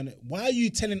whatever they're gonna. Why are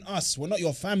you telling us? We're not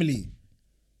your family.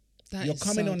 You're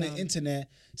coming on the internet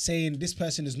saying this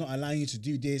person is not allowing you to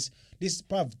do this. This,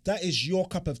 bruv, that is your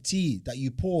cup of tea that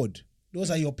you poured. Those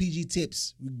are your PG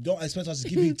tips. We don't expect us to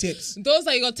give you tips. Those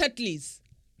are your tetleys.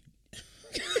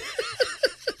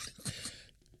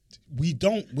 We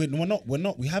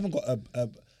haven't got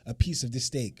a piece of this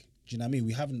steak. Do you know what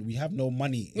I mean? We have no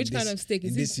money. Which kind of steak?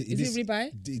 Is it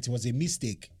ribeye? It was a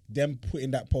mistake. Them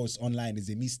putting that post online is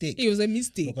a mistake. It was a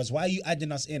mistake. Because why are you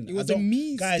adding us in? It was a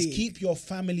mistake. Guys, keep your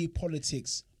family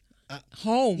politics at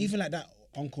home. Even like that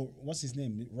uncle, what's his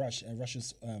name? Russell.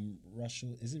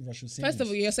 Is it Russell Simmons? First of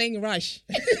all, you're saying Rush.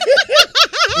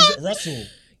 Is it Russell?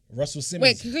 Russell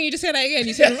Simmons. Wait, can you just say that again?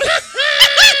 You said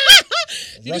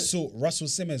Russell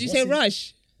Simmons. Did you say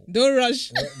Rush? Don't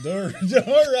rush. Don't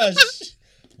rush.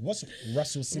 What's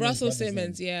Russell Simmons? Russell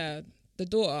Simmons, yeah. The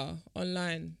daughter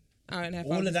online. Out in her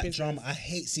All of that business. drama, I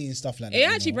hate seeing stuff like that. It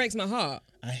actually breaks my heart.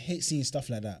 I hate seeing stuff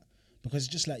like that because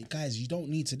it's just like, guys, you don't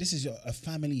need to. This is a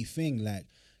family thing. Like,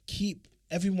 keep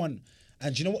everyone.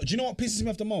 And do you know what pisses me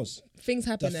off the most? Things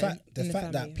happen. The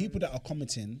fact that people that are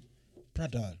commenting,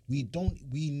 brother, we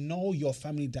know your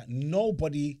family. That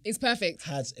nobody is perfect.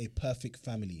 Has a perfect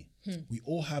family. We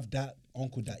all have that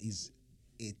uncle that is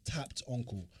a tapped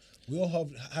uncle. We all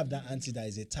have that auntie that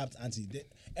is a tapped auntie.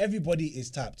 Everybody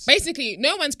is tapped. Basically,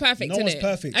 no one's perfect. No one's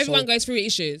perfect. Everyone goes through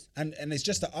issues. And it's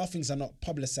just that our things are not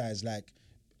publicized. Like,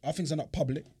 our things are not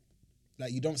public.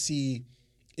 Like, you don't see.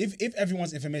 If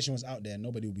everyone's information was out there,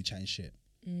 nobody would be chatting shit.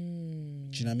 Do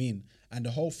you know what I mean? And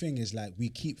the whole thing is like, we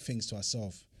keep things to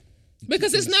ourselves.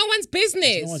 Because it's no one's business.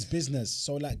 It's no one's business.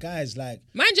 So, like, guys, like,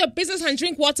 mind your business and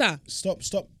drink water. Stop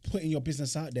putting your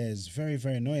business out there. It's very,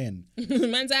 very annoying.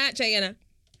 Man's out, you know.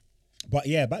 But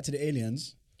yeah, back to the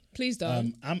aliens. Please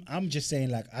don't. I'm just saying,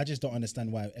 like, I just don't understand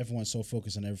why everyone's so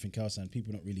focused on everything else and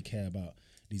people don't really care about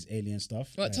these alien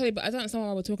stuff. Well, Like, tell you, but I don't understand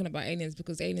why we're talking about aliens,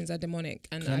 because aliens are demonic,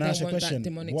 and Can I I don't ask you a want that question?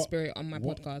 demonic What- spirit on my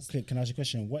podcast. Okay, can I ask you a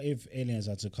question? What if aliens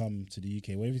are to come to the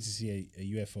UK? What if you see a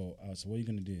UFO out? So what are you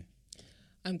gonna do?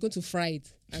 I'm going to fry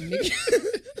it and make.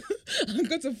 I'm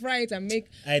going to fry it and make.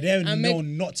 I don't And know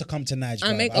make- not to come to Nigeria.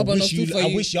 and make I wish ogbono soup for I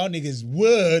you. wish y'all niggas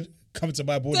would come to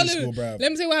my boarding Tolu, school, bro.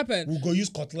 let me see what happened. We'll go use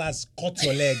cutlass, cut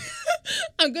your leg.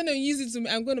 I'm gonna use it to.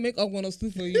 I'm gonna make ogbono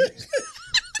stew for you.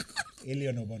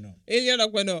 Alien or bono. Alien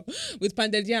ogbono with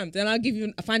pounded yam. Then I'll give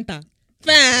you a Fanta.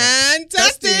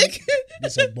 Fantastic.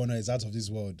 This ogbono is out of this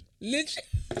world. Literally.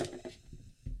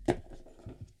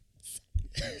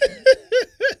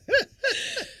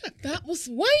 That was.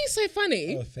 Why are you so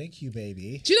funny? Oh, thank you,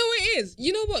 baby. Do you know what it is?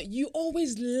 You know what? You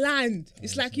always land.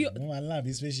 It's like you. Oh, I love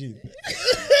this fishing.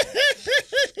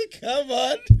 Come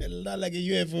on. Not like a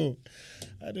UFO.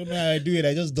 I don't know how I do it.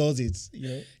 I just does it, you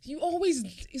know. You always.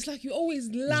 It's like you always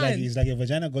It's land. like your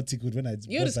vagina got tickled when I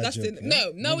You're bust that disgusting. joke,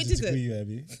 No, no, When it does tickle didn't. you,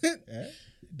 Abby? Eh?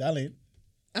 Darling,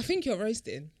 I think you're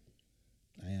roasting.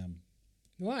 I am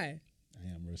Why?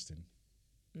 roasting.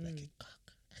 Like a cock.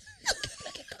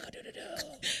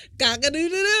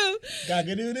 Cock-a-doodle-doo.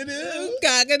 Cock-a-doodle-doo.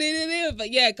 Cock-a-doodle-doo.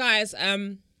 But yeah, guys,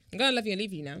 I'm gonna love you and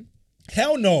leave you now.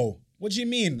 Hell no. What do you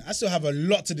mean? I still have a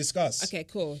lot to discuss. Okay,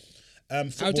 cool.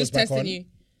 Football's I was just back testing on. you.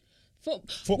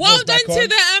 Football's Well done back to on.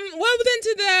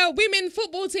 the women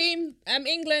football team.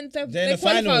 England. They're in They the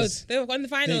qualified. finals. They were in the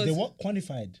finals. They what?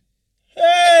 Quantified.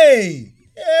 Hey!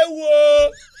 Hey, whoa!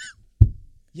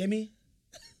 Yemi,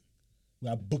 we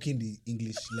are booking the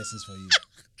English lessons for you.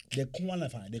 They're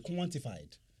qualified. They're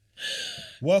quantified.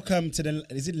 Welcome to the,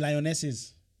 is it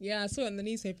Lionesses? Yeah, I saw it in the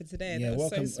newspaper today. Yeah, That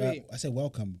was welcome. so sweet. I said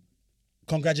welcome.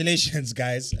 Congratulations,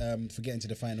 guys, for getting to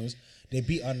the finals. They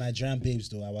beat our Nigerian babes,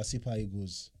 though, our Super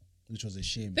Eagles, which was a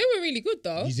shame. They were really good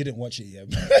though. You didn't watch it yet.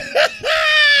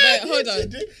 Wait, hold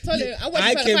on. Tell you,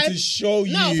 I came to show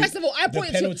you No, first of all, I the brought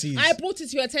it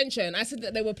penalties. to your attention. I said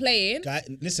that they were playing. Guy,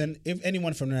 listen, if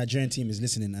anyone from the Nigerian team is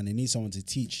listening and they need someone to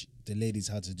teach the ladies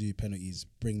how to do penalties,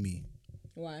 bring me.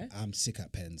 Why? I'm sick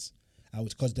at pens.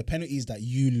 Because the penalties that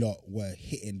you lot were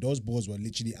hitting, those balls were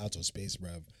literally out of space,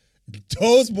 bruv.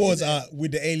 Those balls are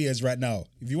with the aliens right now.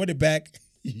 If you want it back,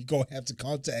 you're going to have to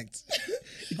contact.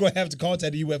 You're going to have to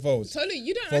contact the UFOs. Tolu,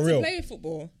 you don't For have real. to play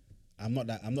football. I'm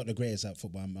not the greatest at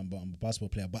football. I'm a basketball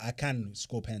player, but I can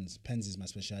score pens. Pens is my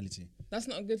speciality. That's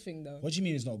not a good thing though. What do you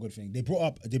mean it's not a good thing? They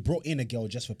brought in a girl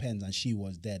just for pens and she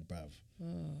was dead, bruv.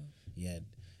 Oh. Yeah.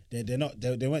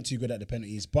 They weren't too good at the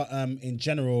penalties. But in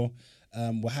general,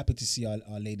 we're happy to see our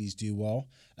ladies do well.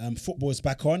 Football is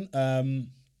back on.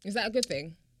 Is that a good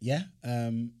thing? Yeah.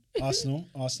 Arsenal,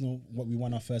 what we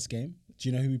won our first game. Do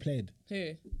you know who we played?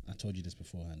 Who? I told you this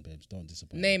beforehand, babes. Don't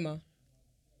disappoint. Neymar.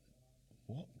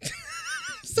 What?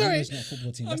 Sorry. Neymar's not a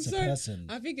football team. I'm That's sorry. a person.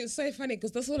 I think it's so funny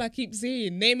because that's all I keep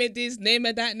seeing. Name it this, name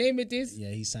it that, name it this. Yeah,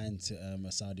 he signed to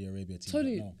a Saudi Arabia team. Told but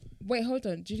you. no. Wait, hold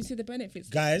on. Did you see the benefits?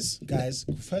 Guys,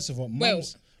 first of all,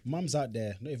 mums out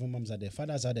there, not even mums out there,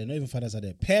 fathers out there, not even fathers out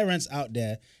there, parents out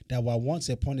there that were once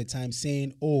upon a time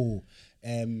saying, oh,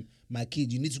 my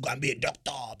kid, you need to go and be a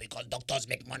doctor because doctors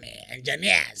make money,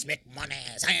 engineers make money,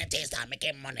 scientists are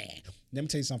making money. Let me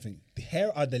tell you something.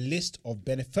 Here are the list of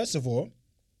benefits. First of all,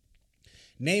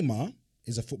 Neymar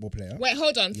is a football player. Wait,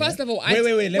 hold on. First of all, Wait,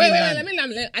 let me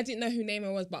land. I didn't know who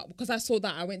Neymar was, but because I saw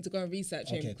that, I went to go and research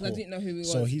him because I didn't know who he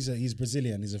was. So he's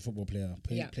Brazilian. He's a football player.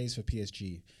 Yeah. Plays for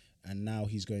PSG, and now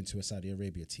he's going to a Saudi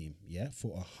Arabia team. Yeah,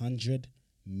 for 100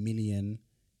 million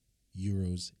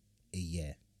euros a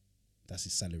year. That's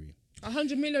his salary.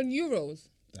 100 million euros.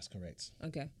 That's correct.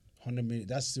 Okay. 100 million.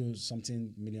 That's still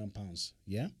something million pounds.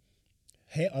 Yeah.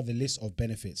 Here are the list of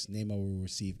benefits Neymar will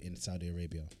receive in Saudi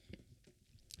Arabia.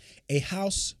 A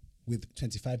house with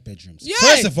 25 bedrooms. Yay!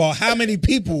 First of all, how many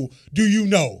people do you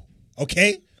know?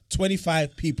 Okay?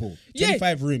 25 people.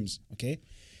 25 rooms. Okay?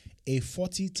 A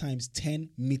 40 times 10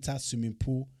 meter swimming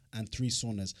pool and 3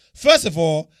 saunas. First of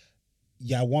all,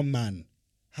 you're one man.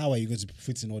 How are you going to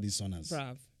fit in all these saunas?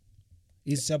 Bruv.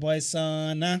 It's a boy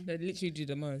sauna. They literally do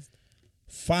the most.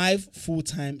 5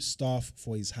 full-time staff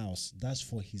for his house. That's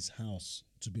for his house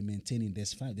to be maintaining.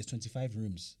 There's 25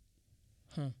 rooms.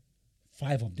 Huh.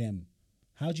 5 of them.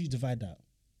 How do you divide that?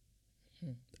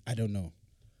 I don't know.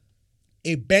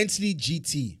 A Bentley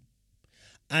GT,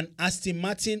 an Aston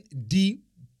Martin DBX,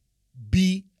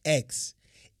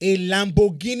 a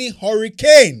Lamborghini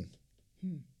Hurricane,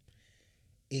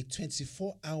 a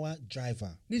 24-hour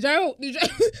driver. The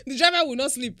driver will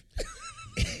not sleep.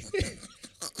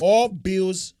 All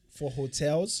bills for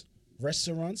hotels,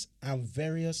 restaurants, and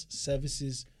various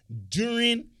services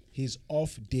during his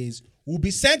off days will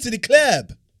be sent to the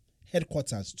club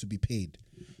headquarters to be paid.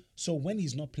 So when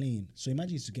he's not playing, so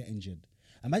imagine he's to get injured.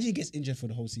 Imagine he gets injured for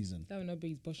the whole season. That would not be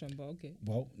his portion, but okay.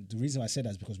 Well, the reason I said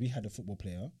that is because we had a football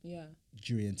player, Yeah.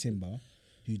 Julian Timber,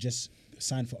 who just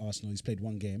signed for Arsenal. He's played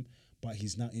one game, but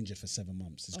he's now injured for 7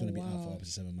 months. He's going to be out for up to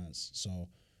 7 months. So,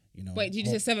 you know. Wait, did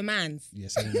you say 7 months? Yeah,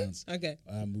 7 months. Okay.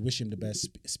 We wish him the best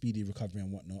speedy recovery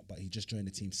and whatnot, but he just joined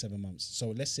the team 7 months.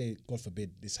 So let's say, God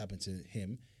forbid, this happened to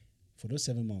him. For those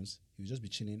 7 months, he would just be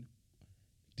chilling.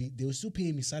 They will still pay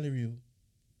him his salary.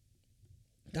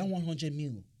 That 100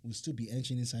 mil will still be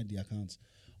entering inside the account.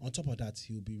 On top of that,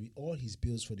 he will be all his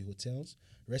bills for the hotels,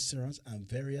 restaurants, and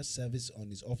various services on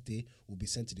his off day will be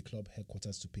sent to the club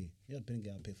headquarters to pay. He just bring it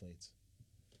and pay for it.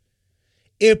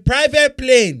 A private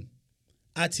plane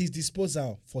at his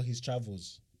disposal for his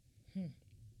travels.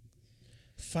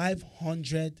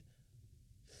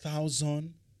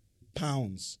 500,000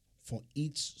 pounds for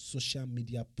each social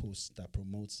media post that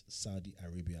promotes Saudi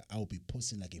Arabia. I will be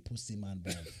posting like a posting man,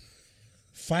 bro.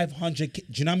 500. Do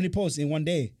you know how many posts in one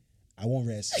day? I won't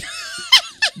rest.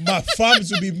 My farms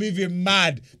will be moving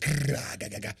mad.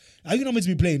 Are you not meant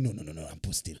to be playing? No. I'm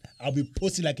posting. I'll be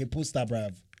posting like a poster,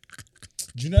 bruv.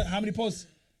 Do you know how many posts?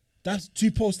 That's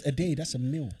 2 posts a day. That's a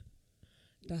meal.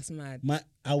 That's mad.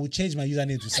 I will change my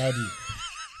username to Saudi.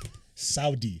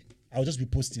 Saudi. I'll just be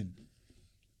posting.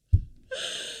 Do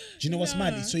you know what's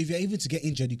mad? So if you're even to get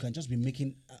injured, you can just be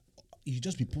making. You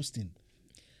just be posting.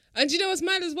 And do you know what's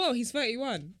mad as well? He's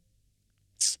 31.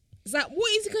 Is that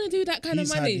what is he gonna do with that kind of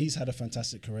money? He's had a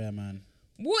fantastic career, man.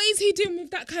 What is he doing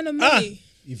with that kind of money?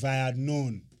 If I had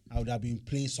known, I would have been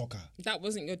playing soccer. That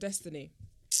wasn't your destiny.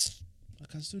 I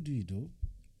can still do it though.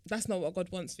 That's not what God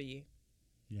wants for you.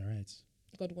 You're right.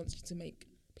 God wants you to make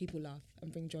people laugh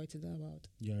and bring joy to the world.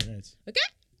 You're right. Okay?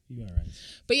 You are right.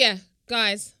 But yeah,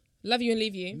 guys, love you and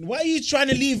leave you. Why are you trying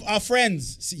to leave our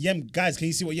friends? See, guys, can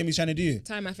you see what Yemi's trying to do?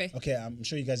 Time, Afe. Okay, I'm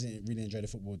sure you guys didn't really enjoy the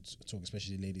football talk,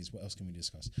 especially the ladies. What else can we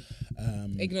discuss?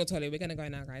 Ignore Tolly. We're going to go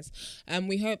now, guys.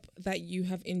 We hope that you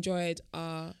have enjoyed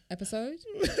our episode.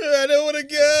 I don't want to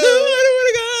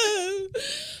go.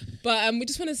 But we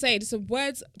just want to say just some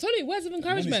words. Tolly, words of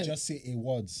encouragement. Just say a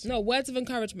words. No, words of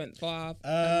encouragement for our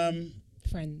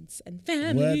friends and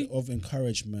family. Word of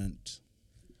encouragement.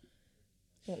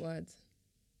 What words?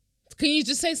 Can you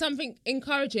just say something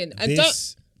encouraging? And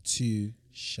This too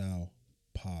shall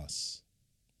pass.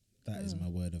 That is my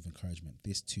word of encouragement.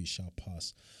 This too shall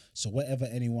pass. So whatever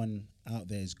anyone out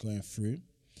there is going through,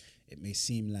 it may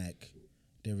seem like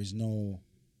there is no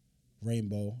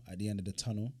rainbow at the end of the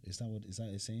tunnel. Is that what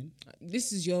it's saying?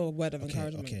 This is your word of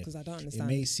encouragement because I don't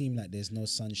understand. It may seem like there's no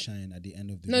sunshine at the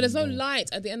end of the there's no rainbow. light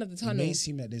at the end of the tunnel. It may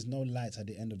seem like there's no light at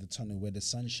the end of the tunnel where the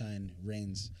sunshine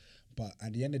reigns. But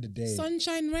at the end of the day...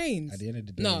 Sunshine reigns? At the end of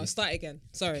the day... No, start again.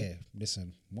 Sorry. Okay,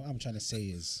 listen. What I'm trying to say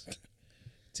is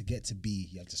to get to B,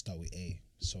 you have to start with A.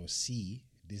 So C,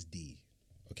 this D.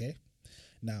 Okay?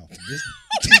 Now, this...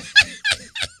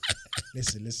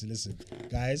 listen.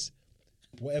 Guys,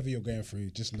 whatever you're going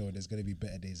through, just know there's going to be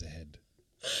better days ahead.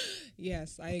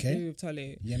 Yes, I agree with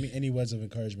Tolly. Yeah, any words of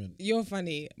encouragement? You're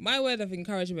funny. My word of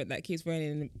encouragement that keeps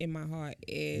raining in my heart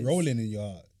is... Rolling in your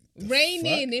heart.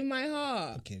 Raining in my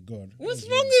heart. Okay, God. What's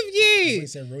wrong with you? You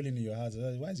said rolling in your heart.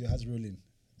 Why is your heart rolling?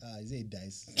 Is it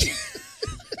dice?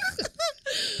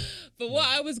 But what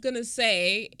I was going to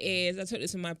say is, I took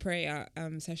this in my prayer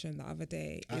session the other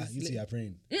day. You two are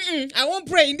praying. I won't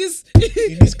pray in this...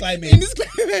 in this climate. In this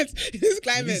climate. In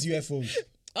these UFOs.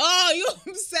 Oh,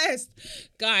 you're obsessed.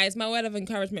 Guys, my word of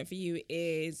encouragement for you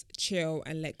is chill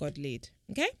and let God lead.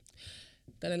 Okay?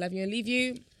 Gonna love you and leave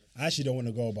you. I actually don't want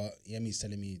to go, but Yemi's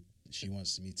telling me she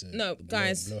wants me to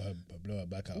blow her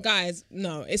back out. Guys,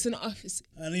 no, it's an office.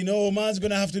 And you know, man's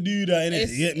gonna have to do that, innit?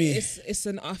 You get me? It's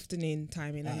an afternoon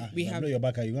time, you know. We have blow your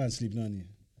back out. You can't sleep, don't you?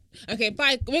 Okay,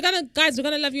 bye. We're gonna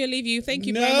love you and leave you. Thank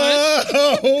you very much.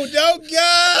 No, don't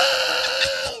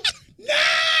go.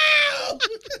 No.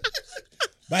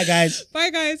 Bye, guys. Bye,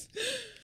 guys.